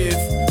give,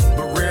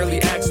 but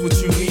rarely ask what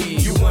you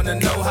need. You wanna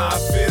know how I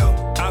feel?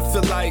 I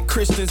feel like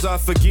Christians are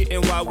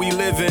forgetting why we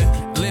living.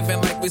 Living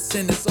like we're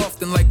sinners,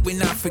 often like we're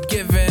not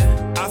forgiven.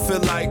 I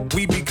feel like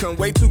we become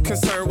way too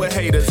concerned with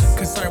haters.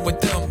 Concerned with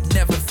them,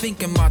 never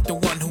thinking about the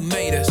one who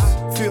made us.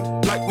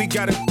 Feel like we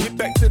gotta get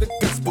back to the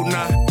gospel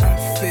now.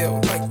 I feel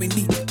like we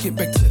need to get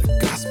back to the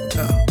gospel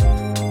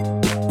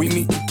now. We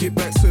need to get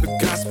back to the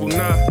gospel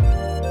now.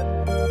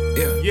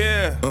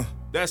 Yeah.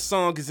 That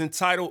song is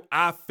entitled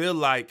I Feel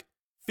Like,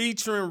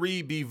 featuring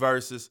Reed B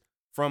verses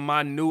from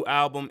my new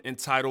album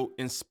entitled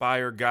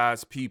Inspire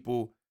God's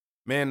People.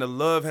 Man, the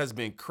love has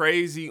been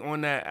crazy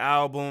on that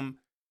album.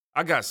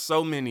 I got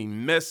so many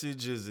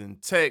messages and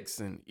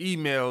texts and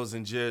emails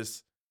and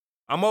just,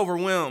 I'm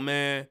overwhelmed,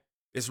 man.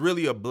 It's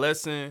really a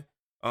blessing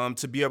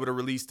to be able to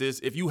release this.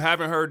 If you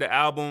haven't heard the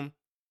album,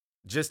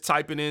 just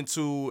type it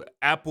into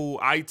Apple,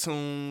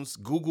 iTunes,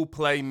 Google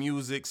Play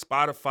Music,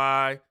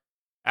 Spotify,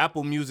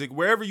 Apple Music,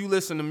 wherever you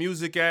listen to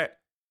music at,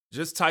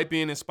 just type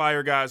in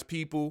Inspire God's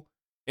People.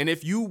 And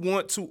if you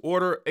want to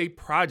order a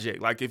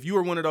project, like if you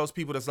are one of those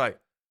people that's like,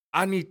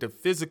 I need the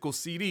physical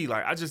CD,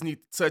 like I just need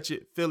to touch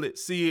it, feel it,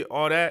 see it,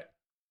 all that.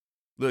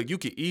 Look, you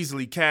can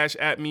easily cash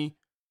at me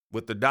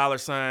with the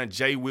 $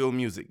 J Will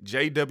Music,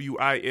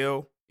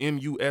 JWILMUSIC.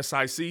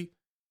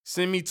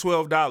 Send me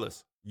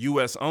 $12,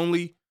 US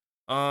only.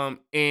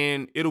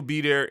 And it'll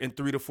be there in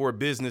 3 to 4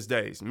 business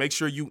days. Make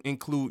sure you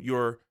include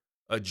your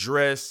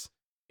address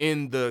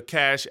in the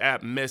Cash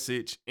App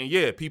message. And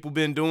yeah, people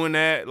been doing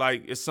that.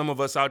 Like, it's some of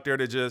us out there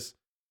that just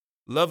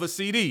love a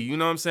CD. You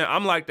know what I'm saying?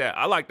 I'm like that.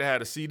 I like to have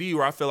a CD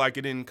where I feel like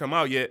it didn't come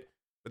out yet.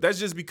 But that's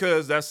just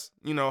because that's,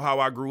 you know, how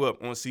I grew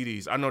up on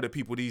CDs. I know that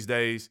people these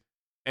days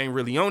ain't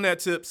really on that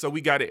tip. So we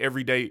got it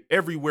every day,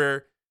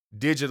 everywhere,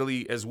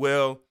 digitally as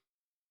well.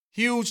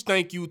 Huge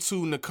thank you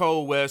to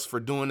Nicole West for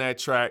doing that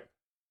track.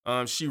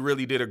 She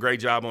really did a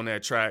great job on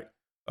that track.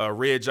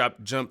 Red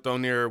jumped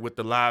on there with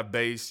the live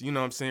bass. You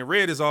know what I'm saying?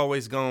 Red is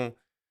always going,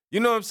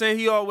 you know what I'm saying?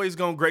 He always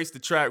going to grace the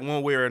track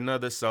one way or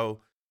another. So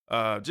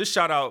just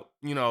shout out,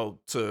 you know,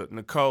 to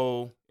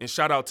Nicole, and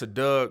shout out to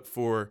Doug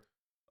for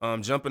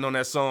jumping on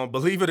that song.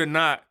 Believe it or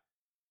not,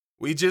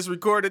 we just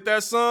recorded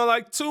that song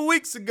like 2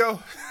 weeks ago.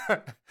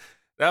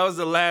 That was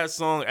the last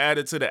song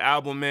added to the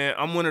album, man.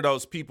 I'm one of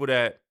those people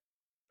that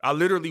I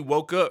literally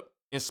woke up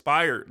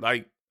inspired.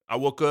 Like, I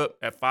woke up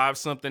at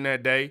 5-something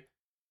that day.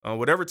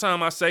 Whatever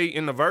time I say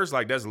in the verse,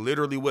 like that's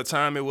literally what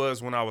time it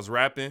was when I was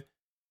rapping.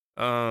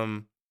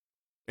 And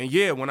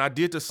yeah, when I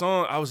did the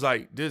song, I was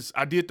like,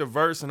 I did the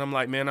verse and I'm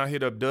like, man, I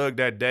hit up Doug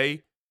that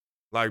day.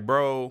 Like,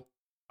 bro,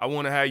 I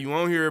want to have you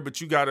on here, but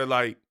you got to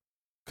like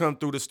come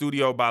through the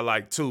studio by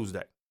like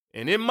Tuesday.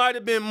 And it might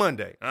have been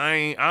Monday.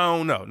 I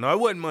don't know. No, it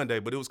wasn't Monday,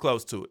 but it was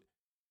close to it.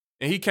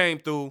 And he came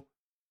through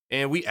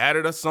and we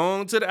added a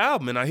song to the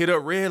album. And I hit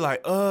up Red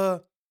like,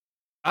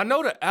 I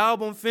know the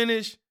album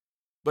finished,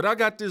 but I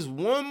got this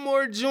one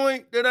more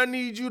joint that I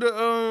need you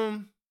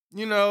to,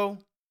 you know,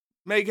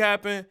 make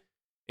happen.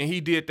 And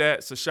he did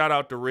that. So shout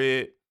out to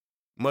Red.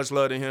 Much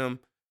love to him.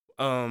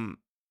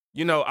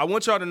 You know, I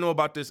want y'all to know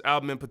about this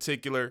album in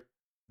particular.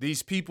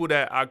 These people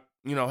that I,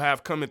 you know,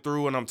 have coming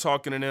through and I'm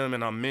talking to them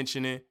and I'm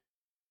mentioning,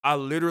 I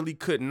literally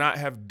could not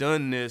have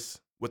done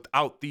this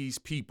without these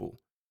people.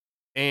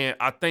 And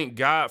I thank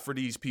God for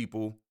these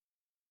people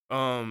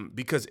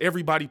because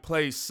everybody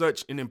plays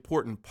such an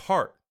important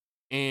part.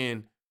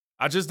 And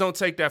I just don't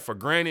take that for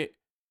granted.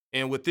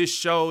 And with this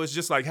show, it's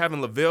just like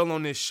having Lavelle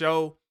on this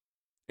show.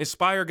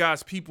 Inspire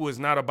God's People is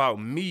not about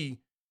me.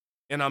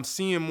 And I'm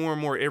seeing more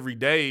and more every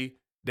day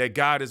that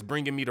God is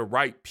bringing me the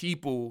right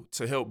people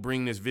to help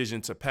bring this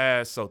vision to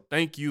pass. So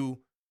thank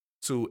you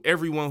to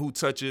everyone who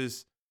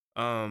touches,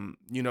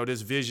 you know,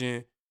 this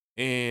vision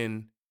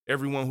and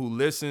everyone who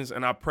listens.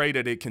 And I pray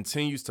that it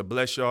continues to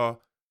bless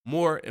y'all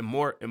more and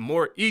more and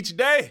more each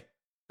day.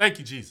 Thank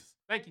you, Jesus.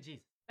 Thank you,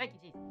 Jesus. Thank you,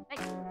 Jesus.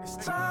 Thank you. It's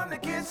time to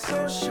get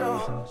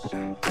social.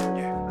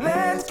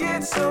 Let's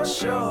get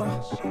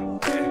social.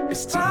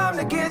 It's time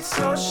to get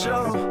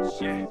social.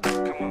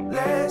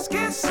 Let's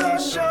get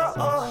social.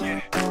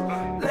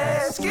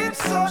 Let's get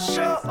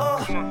social.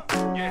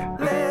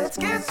 Let's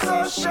get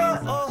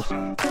social.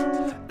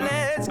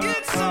 Let's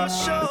get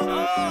social.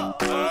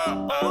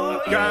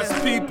 God's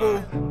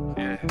people,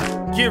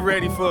 get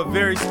ready for a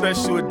very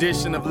special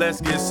edition of Let's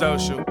Get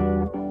Social.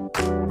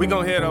 We're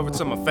going to head over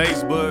to my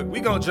Facebook.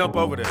 We're going to jump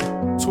over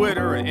to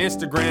Twitter and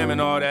Instagram and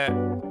all that.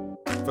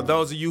 For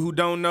those of you who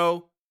don't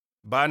know,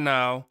 by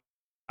now,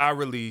 I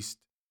released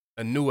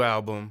a new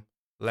album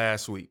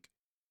last week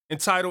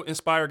entitled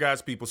Inspire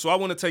God's People. So I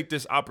want to take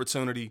this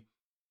opportunity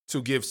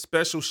to give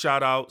special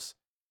shout outs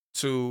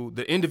to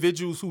the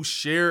individuals who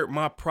shared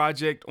my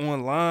project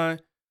online.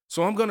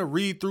 So I'm going to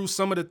read through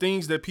some of the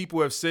things that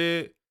people have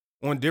said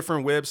on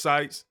different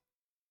websites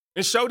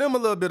and show them a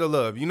little bit of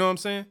love. You know what I'm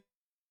saying?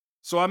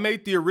 So I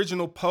made the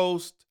original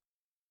post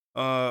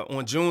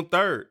on June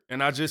 3rd,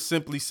 and I just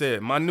simply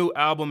said, my new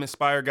album,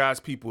 Inspire God's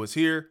People, is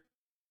here.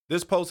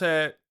 This post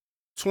had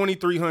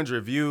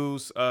 2,300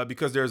 views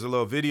because there's a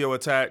little video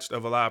attached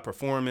of a live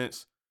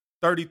performance,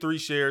 33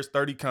 shares,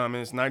 30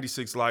 comments,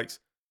 96 likes.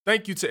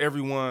 Thank you to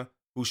everyone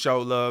who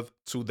showed love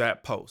to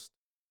that post.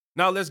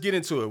 Now let's get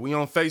into it. We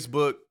on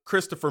Facebook.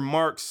 Christopher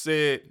Marks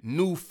said,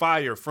 new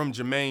fire from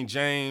Jermaine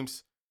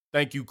James.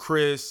 Thank you,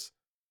 Chris.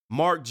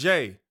 Mark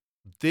J,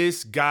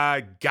 this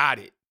guy got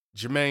it.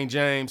 Jermaine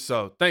James.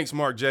 So thanks,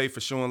 Mark J,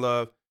 for showing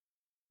love.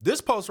 This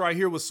post right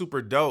here was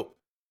super dope.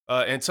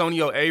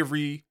 Antonio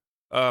Avery,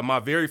 my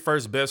very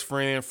first best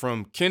friend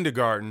from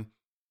kindergarten,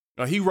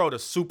 he wrote a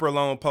super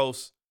long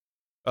post,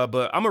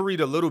 but I'm going to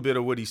read a little bit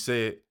of what he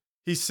said.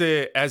 He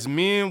said, as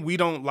men, we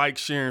don't like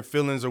sharing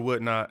feelings or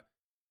whatnot,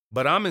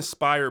 but I'm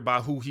inspired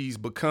by who he's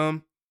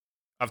become.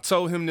 I've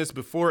told him this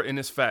before, and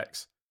it's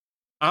facts.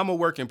 I'm a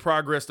work in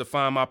progress to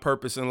find my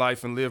purpose in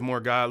life and live more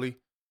godly.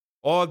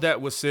 All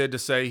that was said to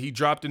say, he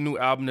dropped a new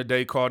album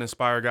today called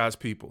Inspire God's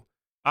People.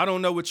 I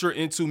don't know what you're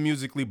into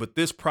musically, but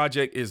this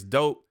project is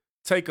dope.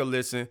 Take a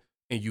listen,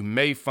 and you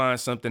may find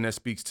something that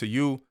speaks to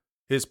you.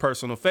 His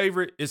personal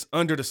favorite is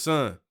Under the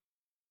Sun.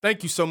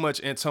 Thank you so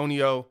much,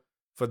 Antonio,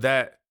 for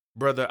that.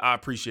 Brother, I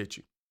appreciate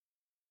you.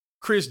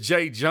 Chris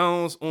J.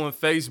 Jones on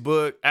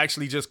Facebook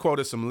actually just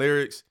quoted some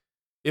lyrics.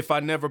 If I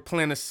never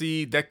plant a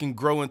seed that can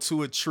grow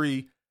into a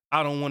tree,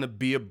 I don't want to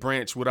be a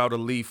branch without a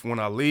leaf when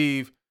I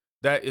leave.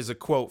 That is a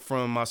quote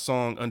from my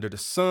song Under the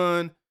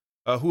Sun.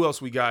 Who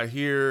else we got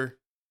here?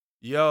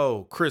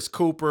 Yo, Chris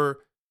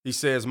Cooper. He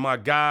says, my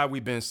guy,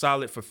 we've been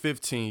solid for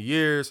 15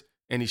 years,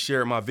 and he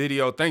shared my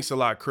video. Thanks a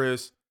lot,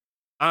 Chris.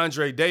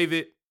 Andre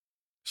David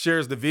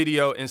shares the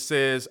video and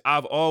says,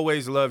 I've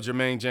always loved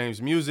Jermaine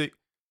James music.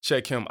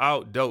 Check him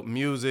out, dope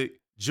music.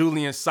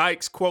 Julian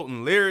Sykes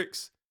quoting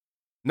lyrics.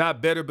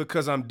 Not better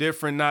because I'm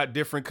different, not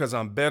different because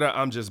I'm better.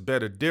 I'm just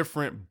better,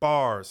 different.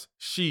 Bars,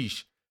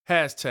 sheesh,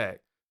 hashtag,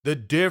 the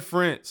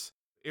difference.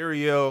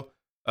 Ariel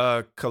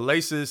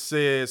Calais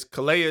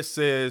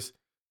says,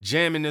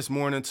 jamming this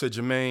morning to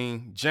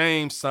Jermaine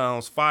James,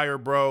 sounds fire,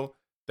 bro.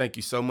 Thank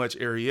you so much,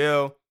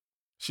 Ariel.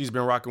 She's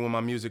been rocking with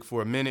my music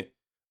for a minute.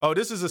 Oh,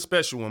 this is a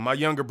special one. My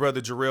younger brother,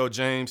 Jarrell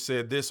James,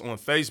 said this on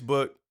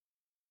Facebook.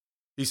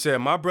 He said,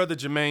 my brother,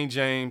 Jermaine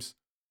James,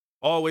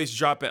 always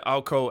dropping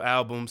Alco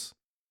albums.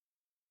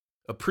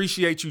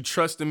 Appreciate you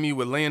trusting me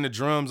with laying the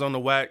drums on the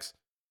wax.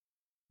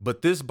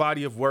 But this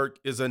body of work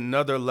is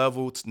another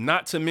level,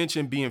 not to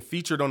mention being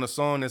featured on a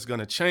song that's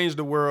going to change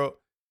the world,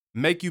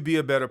 make you be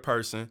a better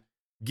person,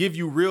 give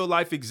you real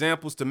life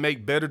examples to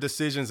make better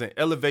decisions and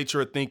elevate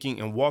your thinking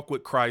and walk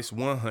with Christ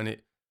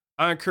 100.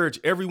 I encourage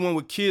everyone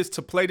with kids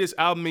to play this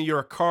album in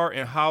your car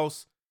and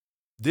house.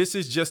 This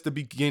is just the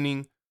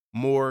beginning,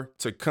 more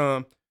to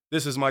come.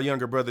 This is my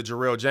younger brother,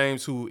 Jarrell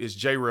James, who is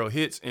J-Rail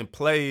Hits and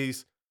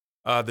plays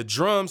the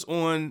drums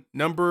on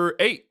number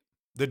 8,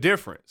 The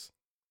Difference.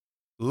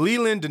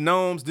 Leland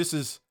Denomes, this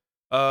is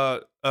a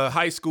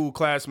high school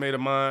classmate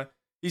of mine.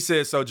 He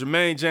said, so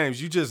Jermaine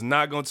James, you just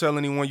not going to tell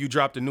anyone you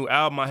dropped a new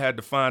album? I had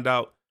to find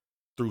out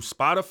through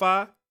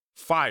Spotify.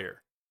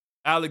 Fire.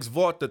 Alex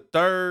Vaught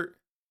III.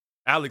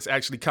 Alex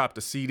actually copped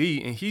a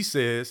CD, and he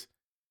says,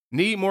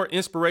 need more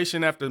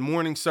inspiration after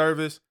morning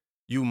service?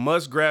 You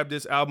must grab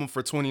this album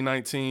for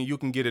 2019. You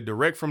can get it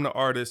direct from the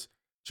artist,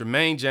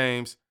 Jermaine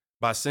James,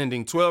 by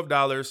sending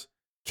 $12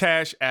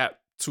 Cash App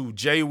to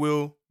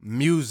JWill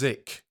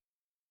Music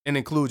and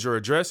include your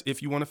address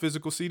if you want a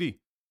physical CD.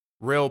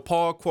 Rel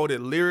Paul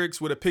quoted lyrics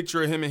with a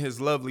picture of him and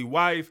his lovely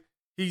wife.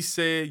 He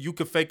said, you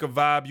could fake a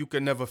vibe, you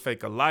can never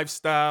fake a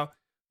lifestyle.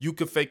 You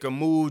could fake a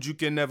mood, you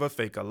can never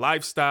fake a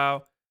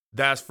lifestyle.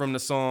 That's from the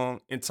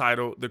song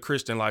entitled The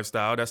Christian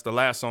Lifestyle. That's the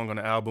last song on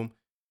the album.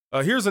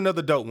 Here's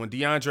another dope one.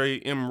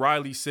 DeAndre M.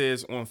 Riley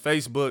says on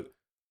Facebook,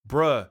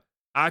 bruh,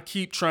 I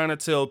keep trying to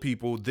tell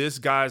people this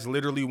guy's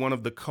literally one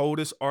of the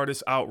coldest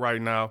artists out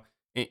right now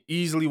and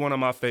easily one of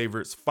my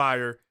favorites,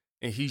 fire,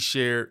 and he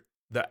shared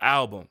the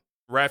album.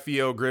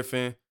 Raphael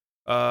Griffin,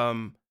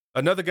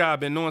 another guy I've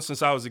been knowing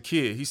since I was a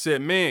kid. He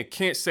said, man,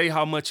 can't say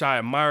how much I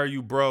admire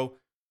you, bro.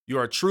 You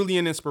are truly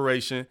an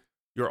inspiration.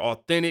 You're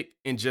authentic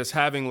and just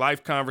having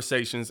life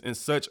conversations in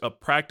such a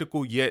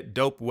practical yet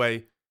dope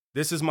way.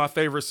 This is my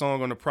favorite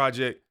song on the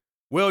project.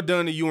 Well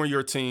done to you and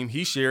your team.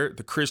 He shared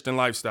The Christian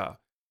Lifestyle.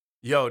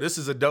 Yo, this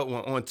is a dope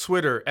one. On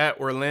Twitter, at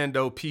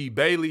Orlando P.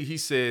 Bailey, he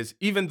says,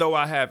 even though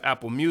I have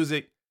Apple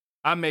Music,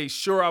 I made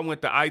sure I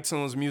went to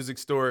iTunes Music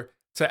Store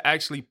to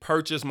actually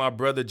purchase my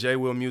brother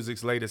JWill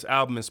Music's latest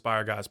album,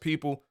 Inspire God's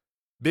People.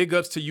 Big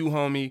ups to you,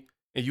 homie,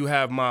 and you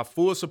have my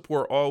full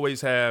support,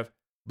 always have.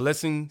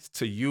 Blessings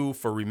to you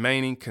for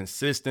remaining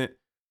consistent.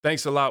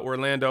 Thanks a lot,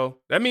 Orlando.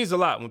 That means a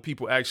lot when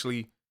people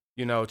actually,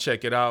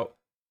 check it out.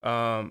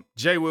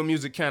 JWill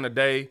Music Canada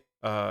Day,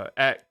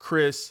 at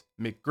Chris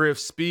McGriff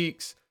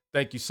Speaks.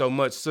 Thank you so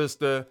much,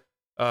 sister.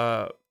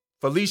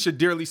 Felicia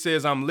Dearly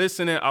says, I'm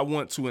listening. I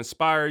want to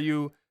inspire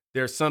you.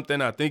 There's something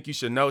I think you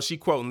should know. She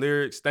quoting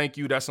lyrics. Thank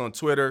you. That's on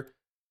Twitter.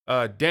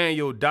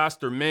 Daniel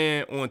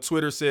Dosterman on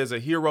Twitter says, a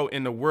hero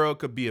in the world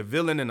could be a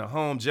villain in the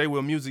home.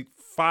 JWill Music,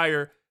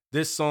 fire.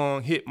 This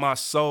song hit my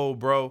soul,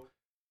 bro.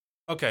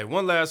 Okay,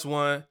 one last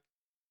one.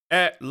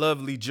 At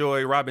Lovely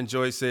Joy, Robin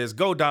Joy says,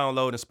 go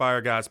download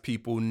Inspire God's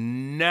People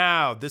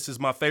now. This is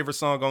my favorite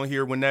song on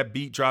here. When that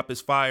beat drop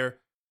is fire.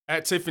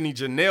 At Tiffany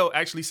Janelle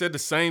actually said the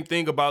same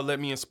thing about Let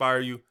Me Inspire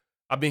You.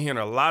 I've been hearing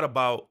a lot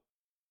about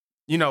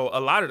you know, a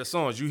lot of the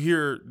songs, you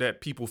hear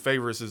that people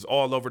favorites is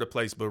all over the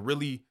place, but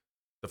really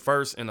the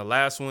first and the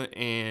last one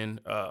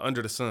and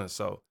Under the Sun.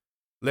 So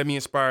Let Me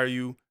Inspire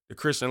You, The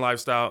Christian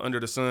Lifestyle, Under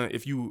the Sun.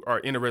 If you are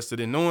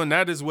interested in knowing,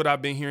 that is what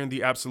I've been hearing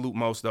the absolute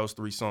most, those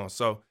 3 songs.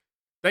 So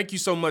thank you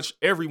so much,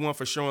 everyone,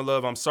 for showing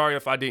love. I'm sorry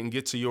if I didn't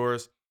get to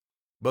yours.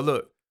 But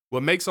look,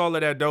 what makes all of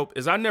that dope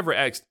is I never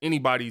asked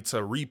anybody to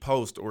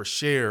repost or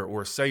share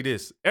or say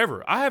this,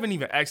 ever. I haven't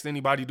even asked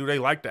anybody, do they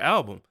like the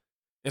album?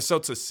 And so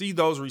to see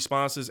those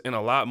responses and a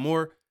lot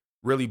more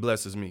really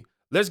blesses me.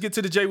 Let's get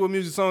to the J Wood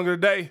Music Song of the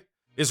Day.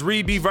 It's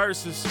Read B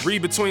Verses,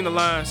 Read Between the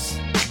Lines.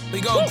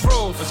 We gon'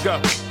 prove. Let's go.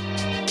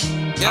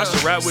 Yeah, I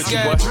should rap with you,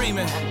 boy.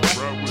 Dreaming.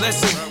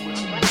 Listen.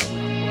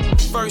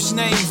 First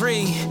name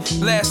Reed,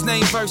 last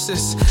name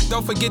Verses.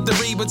 Don't forget to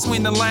read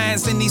between the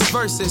lines in these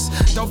verses.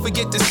 Don't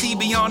forget to see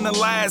beyond the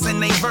lies in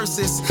they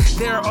verses.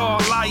 They're all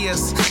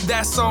liars,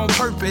 that's on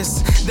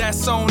purpose.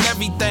 That's on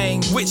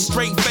everything, with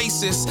straight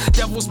faces.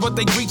 Devils, but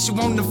they greet you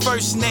on the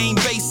first name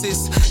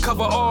basis.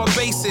 Cover all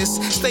bases,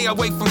 stay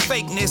away from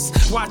fakeness.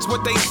 Watch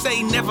what they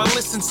say, never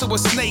listen to a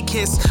snake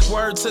hiss.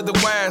 Word to the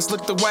wise,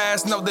 look the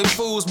wise, know they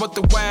fools, but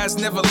the wise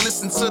never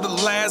listen to the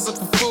lies of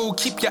the fool.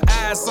 Keep your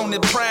eyes on the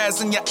prize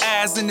and your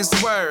eyes in his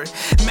word.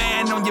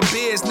 Man on your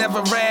biz,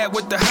 never ride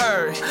with the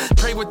herd.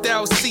 Pray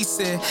without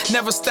ceasing,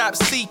 never stop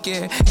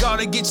seeking.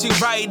 Gotta get you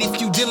right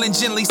if you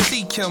diligently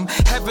seek him.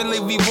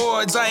 Heavenly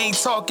rewards, I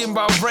ain't talking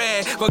about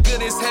bread, but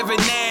good is heaven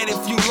at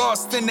if you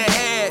lost in the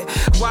head.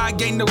 Why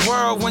gain the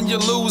world when you're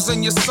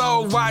losing your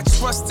soul? Why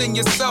trust in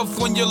yourself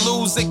when you're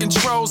losing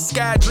control?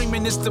 Sky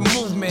dreaming is the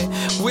movement,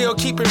 we'll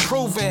keep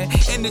improving.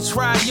 In the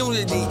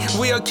tri-unity,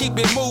 we'll keep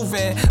it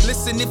moving.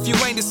 Listen, if you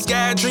ain't a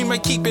sky dreamer,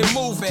 keep it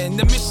moving.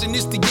 The mission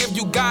is to give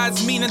you God's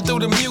meaning through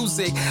the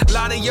music. A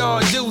lot of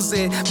y'all use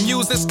it,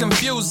 music's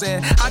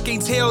confusing. I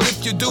can't tell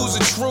if your dudes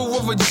are true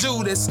or a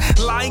Judas.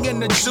 Lying in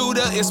the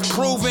Judah is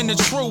proving the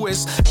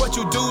truest, but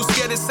you dudes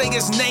scared to say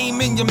his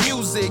name in your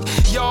music.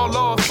 Y'all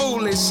all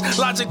foolish,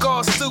 logic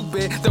all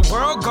stupid. The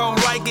world gon'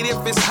 like it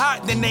if it's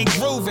hot, then they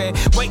grooving.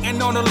 Waiting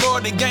on the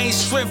Lord to gain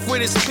strength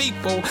with his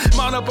people.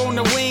 Mount up on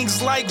the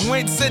wings like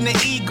Wentz and the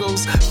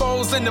Eagles.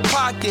 Foes in the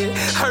pocket,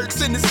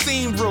 hurts in the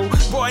seam room.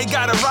 Boy,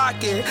 gotta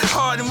rock it,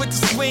 Harden with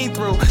the swing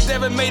through.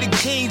 Never made a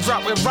king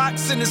drop with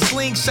rocks in a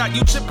slingshot.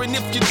 You tripping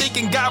if you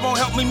thinking God won't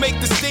help me make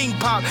the sting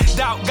pop.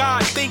 Doubt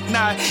God, think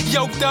not.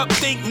 Yoked up,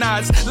 think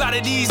nots. A lot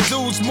of these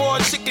dudes more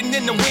chicken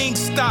than the wing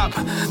stop.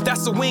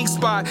 That's a wing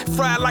spot,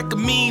 fried like a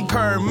mean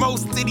perm.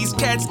 Most of these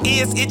cats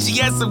is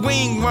itchy as a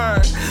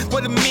wingworm.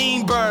 What a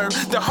mean bird,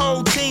 the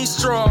whole team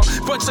strong.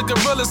 Bunch of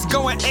gorillas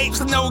going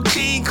apes, no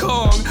King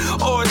Kong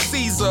or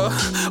Caesar.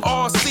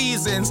 All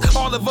seasons,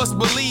 all of us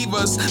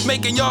believers,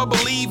 making y'all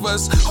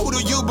believers. Who do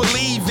you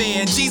believe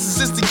in? Jesus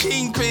is the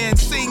kingpin.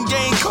 Sing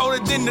game colder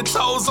than the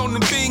toes on the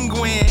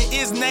penguin.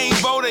 His name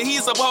Boda,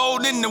 he's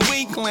upholding the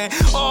winkling.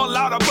 All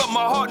out, I put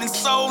my heart and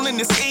soul in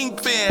this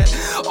ink pen.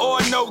 Or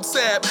no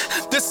tap,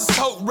 this is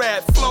hope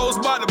rap. Flows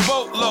by the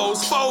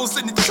boatloads, foes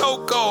in the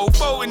chokehold.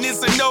 Foeing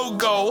is a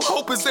no-go,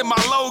 hope is in my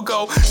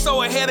logo.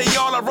 So ahead of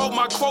y'all, I wrote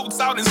my quotes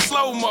out in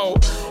slow-mo.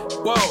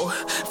 Whoa,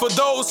 for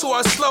those who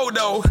are slow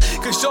though,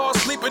 cause y'all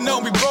sleeping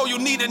on me, bro, you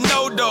need to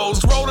know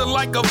those. Rolling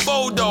like a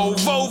photo,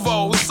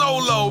 Volvo,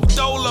 solo,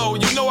 dolo.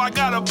 You know I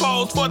gotta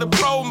pose for the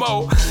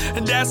promo.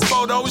 And that's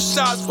photo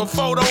shots for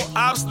photo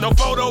ops, no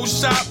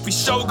Photoshop. We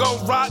show go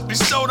rock, the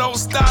show don't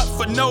stop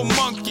for no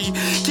monkey.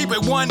 Keep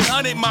it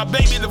 100, my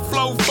baby, the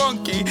flow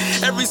funky.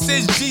 Ever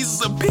since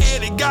Jesus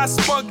appeared, it got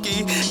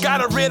spunky.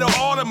 Got rid of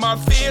all of my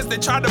fears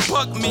that tried to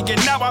buck me,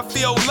 and now I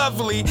feel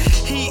lovely.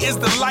 He is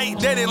the light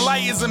that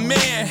enlightens a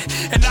man,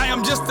 and I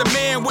am just a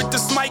man with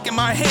this mic in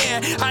my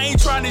hand. I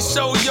ain't trying to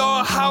show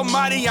y'all how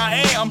mighty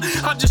I am.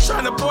 I'm just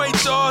trying to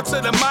point y'all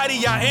to the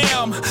mighty I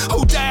am,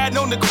 who died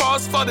on the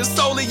cross for the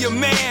soul of your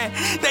man.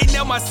 They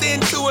nailed my sin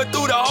to it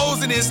through the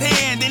holes in his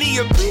hand. Then he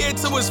appeared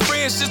to his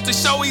friends just to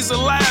show he's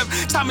alive.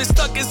 Thomas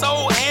stuck his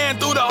whole hand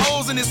through the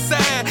holes in his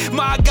side.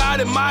 My God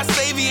and my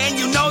Savior, and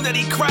you know that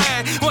he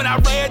cried. When I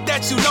read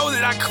that, you know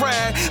that I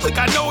cried. Look,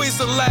 I know he's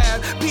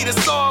alive. Peter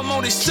saw him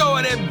on the shore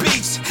of that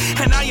beach,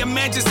 and I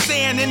imagine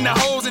sand in the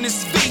holes in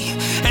his feet.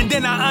 And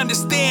then I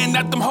understand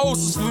that them holes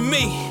was for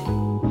me.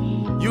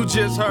 You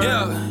just heard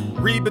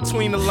Read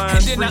Between the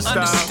Lines and then freestyle I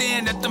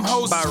understand that them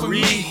hoes by for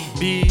Read me.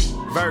 B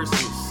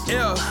Verses.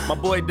 Yeah. My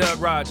boy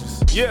Doug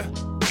Rogers. Yeah.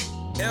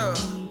 Yeah.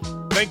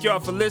 Thank y'all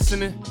for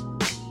listening.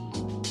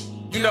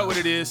 You know what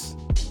it is.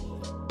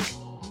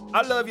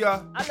 I love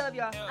y'all. I love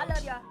y'all. I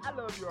love y'all. I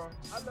love y'all.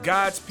 I love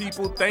God's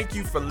people, thank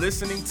you for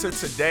listening to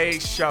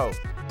today's show.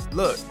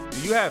 Look, do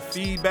you have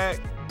feedback?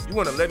 You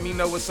want to let me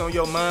know what's on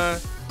your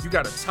mind? You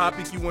got a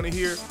topic you want to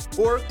hear?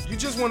 Or you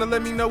just want to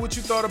let me know what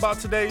you thought about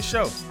today's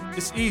show?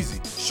 It's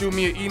easy. Shoot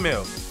me an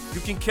email.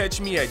 You can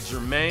catch me at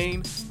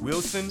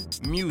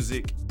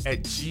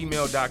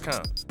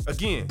JermaineWilsonMusic@gmail.com.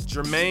 Again,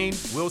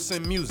 Jermaine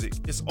Wilson Music.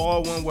 It's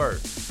all one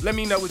word. Let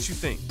me know what you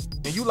think.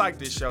 And you like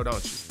this show,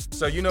 don't you?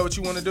 So you know what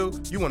you want to do?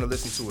 You want to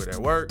listen to it at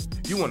work.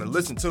 You want to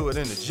listen to it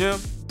in the gym.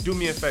 Do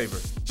me a favor.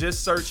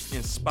 Just search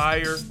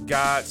Inspire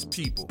God's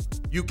People.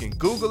 You can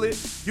Google it.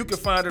 You can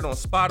find it on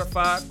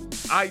Spotify,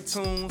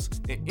 iTunes,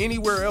 and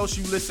anywhere else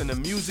you listen to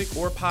music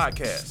or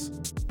podcasts.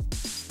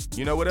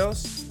 You know what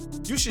else?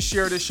 You should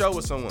share this show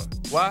with someone.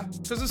 Why?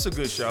 Because it's a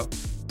good show.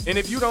 And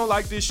if you don't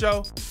like this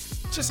show,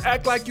 just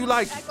act like you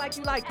like it. Act like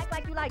you like. Act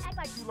like you like. Act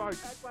like you like.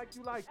 Act like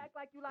you like. Act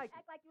like you like.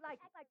 Act like you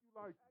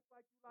like.